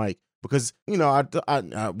of this mic, because,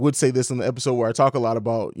 I would say this in the episode where I talk a lot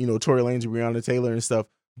about, Tory Lanez and Breonna Taylor and stuff.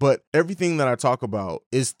 But everything that I talk about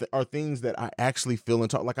are things that I actually feel and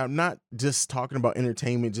talk. Like, I'm not just talking about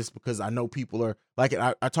entertainment just because I know people are like it.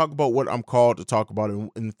 I talk about what I'm called to talk about and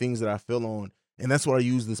the things that I feel on. And that's what I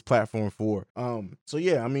use this platform for. So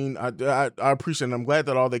yeah, I mean, I appreciate it. I'm glad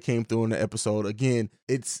that all that came through in the episode. Again,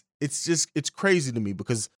 it's crazy to me,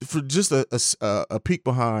 because for just a peek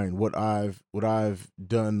behind what I've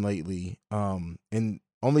done lately, and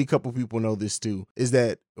only a couple people know this too, is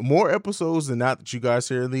that more episodes than not that you guys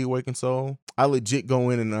hear in the Awakened Soul, I legit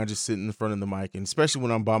go in and I just sit in front of the mic, and especially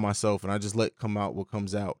when I'm by myself, and I just let come out what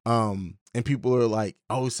comes out. And people are like,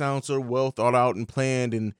 oh, it sounds so well thought out and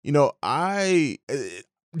planned. And, I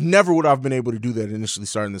never would have been able to do that initially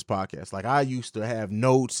starting this podcast. Like, I used to have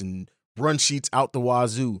notes and run sheets out the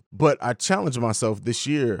wazoo, but I challenged myself this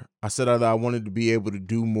year. I said that I wanted to be able to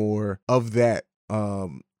do more of that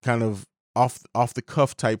kind of off the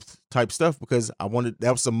cuff type stuff, because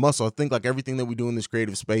that was a muscle. I think like everything that we do in this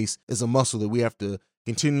creative space is a muscle that we have to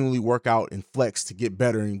continually work out and flex to get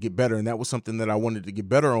better and get better. And that was something that I wanted to get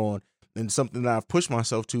better on. and something that I've pushed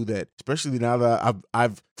myself to, that especially now that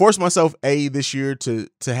I've forced myself this year to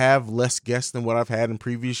have less guests than what I've had in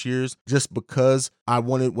previous years, just because I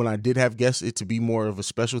wanted, when I did have guests, it to be more of a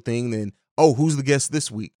special thing than, oh, who's the guest this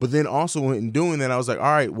week? But then also in doing that, I was like, all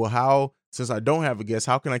right, well, since I don't have a guest,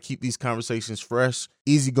 how can I keep these conversations fresh,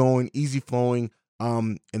 easygoing, easy flowing?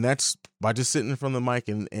 And that's by just sitting in front of the mic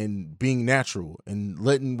and being natural and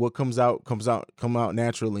letting what come out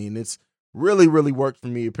naturally. And it's really, really worked for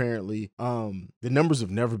me. Apparently, the numbers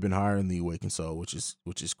have never been higher in the Awakened Soul, which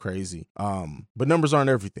is crazy. But numbers aren't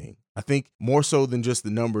everything. I think more so than just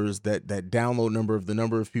the numbers, that download number of the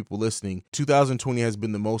number of people listening. 2020 has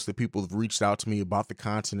been the most that people have reached out to me about the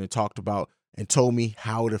content and talked about and told me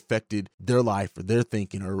how it affected their life or their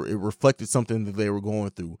thinking, or it reflected something that they were going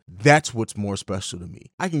through. That's what's more special to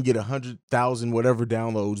me. I can get 100,000 whatever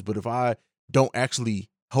downloads, but if I don't actually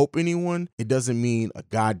help anyone, it doesn't mean a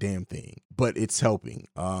goddamn thing, but it's helping.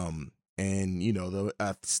 And you know,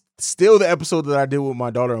 still the episode that I did with my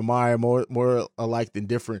daughter Amaya, more alike than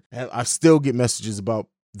different. I still get messages about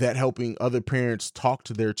that helping other parents talk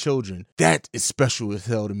to their children. That is special as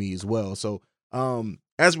hell to me as well. So,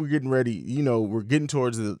 as we're getting ready, you know, we're getting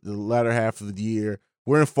towards the latter half of the year.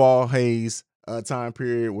 We're in fall haze time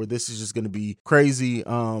period where this is just going to be crazy.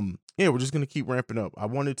 We're just going to keep ramping up. I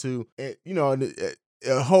wanted to, you know,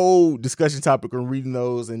 a whole discussion topic on reading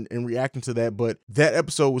those and reacting to that. But that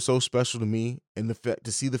episode was so special to me, and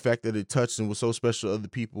to see the fact that it touched and was so special to other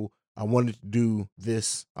people, I wanted to do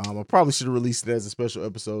this. I probably should have released it as a special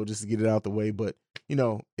episode just to get it out the way, but you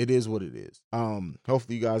know, it is what it is.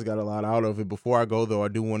 Hopefully you guys got a lot out of it. Before I go though, I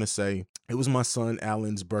do want to say it was my son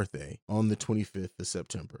Alan's birthday on the 25th of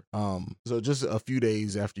September. So just a few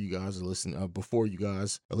days after you guys are listening, before you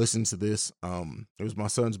guys are listening to this, it was my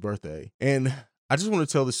son's birthday. And I just want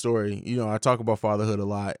to tell the story. You know, I talk about fatherhood a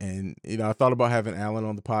lot, and you know, I thought about having Alan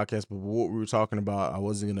on the podcast, but what we were talking about, I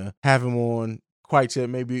wasn't gonna have him on quite yet.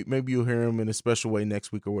 Maybe you'll hear him in a special way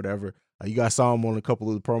next week or whatever. You guys saw him on a couple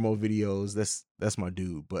of the promo videos. That's my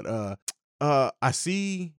dude. But I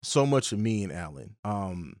see so much of me in Alan.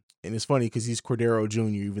 And it's funny because he's Cordero Jr.,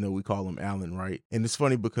 even though we call him Alan, right? And it's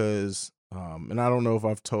funny because and I don't know if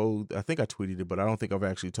I think I tweeted it, but I don't think I've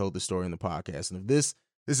actually told the story in the podcast. And if this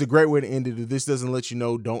is a great way to end it. If this doesn't let you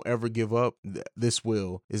know, don't ever give up. This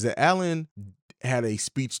will. Is that Alan had a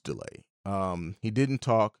speech delay. He didn't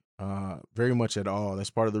talk very much at all.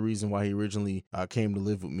 That's part of the reason why he originally came to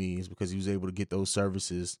live with me, is because he was able to get those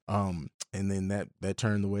services. And then that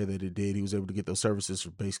turned the way that it did. He was able to get those services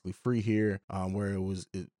for basically free here, where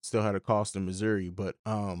it still had a cost in Missouri. But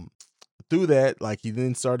through that, like, he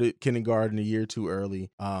then started kindergarten a year too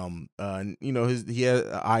early. And you know, he had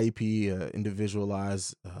an IEP,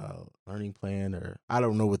 individualized learning plan, or I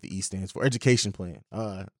don't know what the E stands for. Education plan.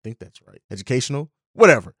 I think that's right. Educational,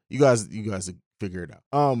 whatever. You guys figure it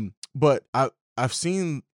out. But I've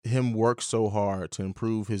seen him work so hard to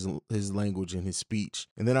improve his language and his speech.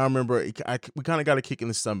 And then I remember we kind of got a kick in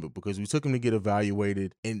the stomach because we took him to get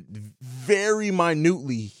evaluated, and very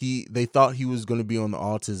minutely they thought he was going to be on the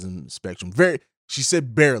autism spectrum. She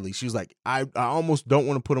said barely. She was like, I almost don't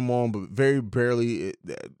want to put him on, but very barely.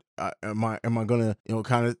 Am I gonna, you know,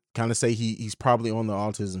 kind of say he's probably on the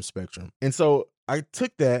autism spectrum? And so I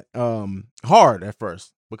took that hard at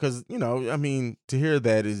first. Because, you know, I mean, to hear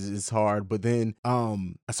that is hard. But then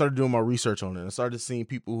I started doing my research on it. I started seeing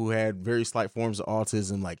people who had very slight forms of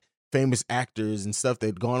autism, like famous actors and stuff that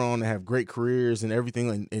had gone on to have great careers and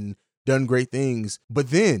everything, and done great things. But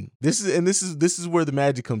then this is where the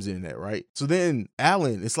magic comes in at, right? So then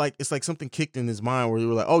Alan, it's like something kicked in his mind where you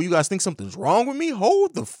were like, oh, you guys think something's wrong with me?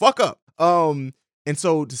 Hold the fuck up. And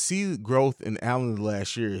so to see growth in Alan the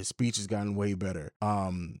last year, his speech has gotten way better.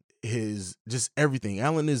 His just everything.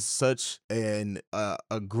 Alan is such a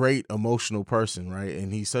great emotional person, right?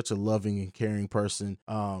 And he's such a loving and caring person.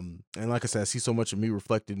 And like I said, I see so much of me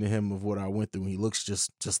reflected in him of what I went through. And he looks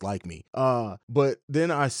just like me. But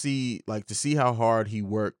then I see, like, to see how hard he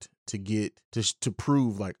worked to get to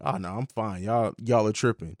prove, like, oh no, I'm fine. Y'all are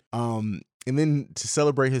tripping. And then to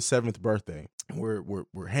celebrate his 7th birthday,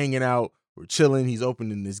 we're hanging out. We're chilling. He's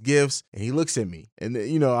opening his gifts, and he looks at me. And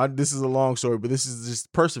you know, this is a long story, but this is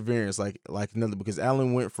just perseverance, like another. Because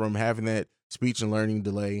Alan went from having that speech and learning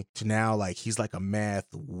delay to now, like, he's like a math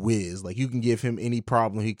whiz. Like, you can give him any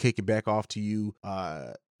problem, he kick it back off to you.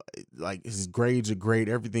 Like, his grades are great.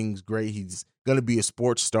 Everything's great. He's gonna be a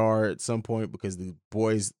sports star at some point because the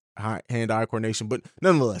boys' hand-eye coordination. But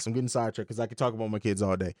nonetheless, I'm getting sidetracked because I could talk about my kids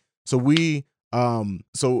all day. So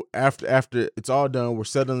after it's all done, we're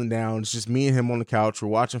settling down. It's just me and him on the couch. We're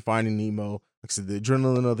watching Finding Nemo. Like I said, the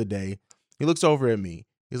adrenaline of the day. He looks over at me.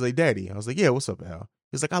 He's like, Daddy. I was like, yeah, what's up, Al?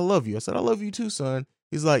 He's like, I love you. I said, I love you too, son.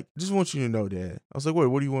 He's like, I just want you to know, Dad. I was like, wait,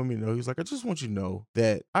 what do you want me to know? He's like, I just want you to know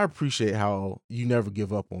that I appreciate how you never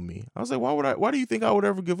give up on me. I was like, why do you think I would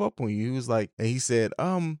ever give up on you? He was like, and he said,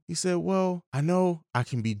 well, I know I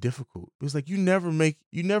can be difficult. He was like, you never make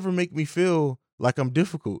me feel like I'm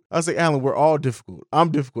difficult. I was like, Alan, we're all difficult.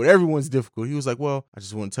 I'm difficult. Everyone's difficult. He was like, well, I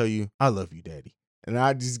just want to tell you, I love you, Daddy. And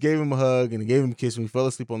I just gave him a hug and gave him a kiss when he fell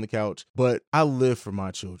asleep on the couch. But I live for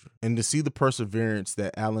my children. And to see the perseverance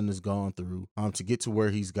that Alan has gone through to get to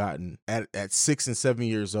where he's gotten at 6 and 7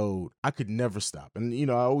 years old, I could never stop.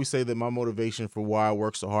 And, I always say that my motivation for why I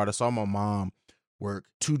work so hard, I saw my mom work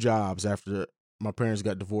 2 jobs after my parents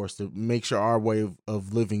got divorced to make sure our way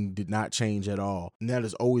of living did not change at all. And that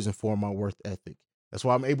has always informed my work ethic. That's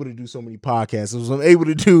why I'm able to do so many podcasts. That's why I'm able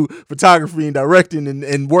to do photography and directing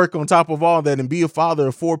and work on top of all that and be a father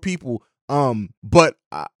of 4 people. But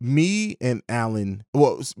me and Alan's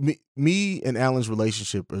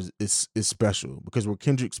relationship is special because we're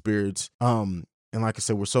kindred spirits. And like I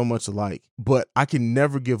said, we're so much alike, but I can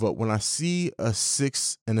never give up. When I see a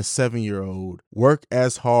 6 and a 7-year-old work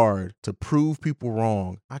as hard to prove people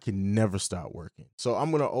wrong, I can never stop working. So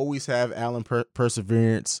I'm going to always have Alan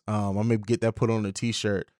perseverance. I may get that put on a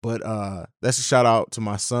t-shirt, but that's a shout out to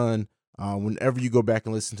my son. Whenever you go back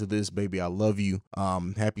and listen to this, baby, I love you.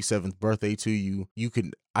 Happy 7th birthday to you.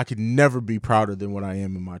 I could never be prouder than what I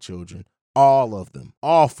am in my children. All of them,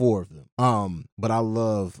 all 4 of them. But I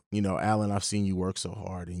love, Alan, I've seen you work so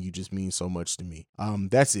hard and you just mean so much to me.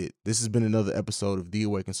 That's it. This has been another episode of the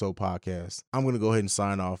Awaken Soul Podcast. I'm going to go ahead and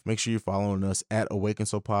sign off. Make sure you're following us at Awaken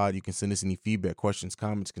Soul Pod. You can send us any feedback, questions,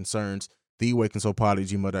 comments, concerns,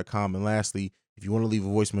 theawakensoulpod@gmail.com. And lastly, if you want to leave a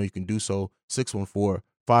voicemail, you can do so,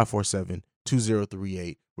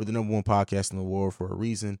 614-547-2038. We're the #1 podcast in the world for a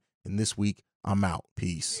reason. And this week, I'm out.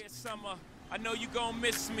 Peace. I know you gon'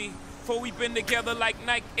 miss me, for we been together like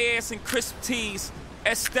Nike Airs and crisp tees,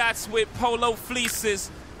 S-Dots with polo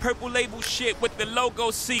fleeces, purple label shit with the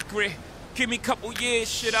logo secret. Give me a couple years,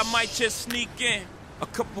 shit, I might just sneak in. A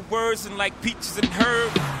couple words and like peaches and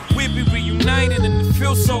herb, we'll be reunited and it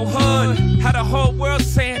feels so hood. How the whole world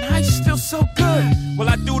saying, how you still so good? Well,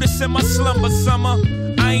 I do this in my slumber summer.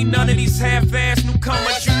 I ain't none of these half-ass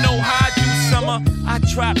newcomers, you know how I do summer. I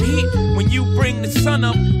drop heat when you bring the sun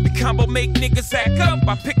up. The combo make niggas act up,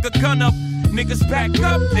 I pick a gun up. Niggas back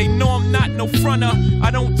up, they know I'm not no fronter. I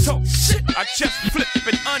don't talk shit, I just flip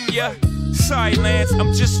it on ya. Sorry, Lance,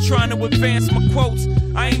 I'm just trying to advance my quotes.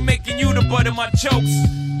 I ain't making you the butt of my jokes.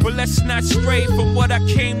 But let's not stray from what I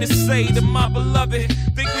came to say to my beloved.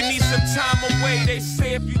 Think we need some time away. They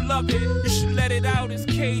say if you love it, you should let it out. It's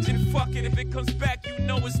cage and fuck it. If it comes back, you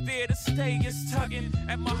know it's there to stay. It's tugging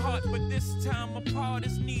at my heart, but this time a part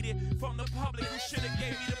is needed from the public who should have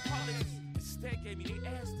gave me the politics. Instead gave me the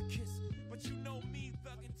ass to kiss. But you know me,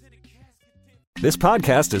 thugging to the casket. This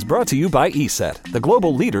podcast is brought to you by ESET, the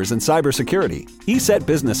global leaders in cybersecurity. ESET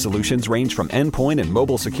business solutions range from endpoint and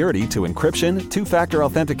mobile security to encryption, two-factor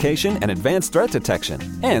authentication, and advanced threat detection.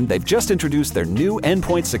 And they've just introduced their new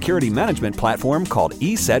endpoint security management platform called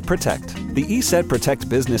ESET Protect. The ESET Protect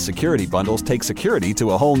business security bundles take security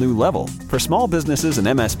to a whole new level. For small businesses and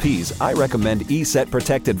MSPs, I recommend ESET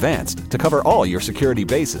Protect Advanced to cover all your security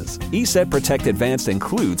bases. ESET Protect Advanced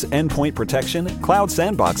includes endpoint protection, cloud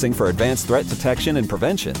sandboxing for advanced threat detection and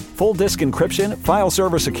prevention, full disk encryption, file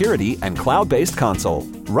server security, and cloud-based console.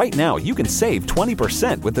 Right now, you can save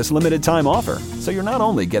 20% with this limited time offer. So you're not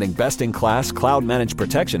only getting best-in-class cloud-managed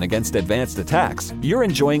protection against advanced attacks, you're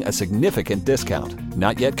enjoying a significant discount.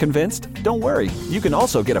 Not yet convinced? Don't worry. You can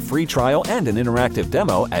also get a free trial and an interactive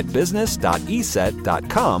demo at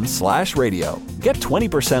business.eset.com/radio. Get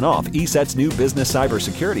 20% off ESET's new business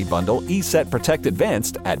cybersecurity bundle, ESET Protect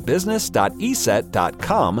Advanced, at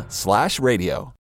business.eset.com/radio.